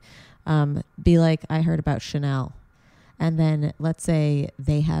 Let's see. Be like, I heard about Chanel. And then let's say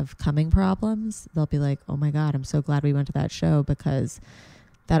they have coming problems. They'll be like, oh my God, I'm so glad we went to that show because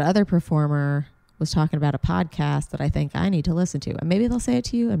that other performer was talking about a podcast that I think I need to listen to. And maybe they'll say it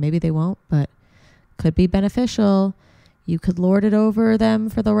to you and maybe they won't, but could be beneficial. You could lord it over them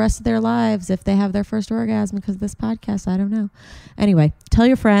for the rest of their lives if they have their first orgasm because of this podcast. I don't know. Anyway, tell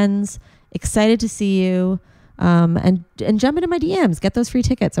your friends. Excited to see you. And jump into my DMs. Get those free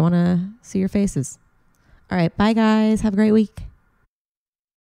tickets. I want to see your faces. All right. Bye, guys. Have a great week.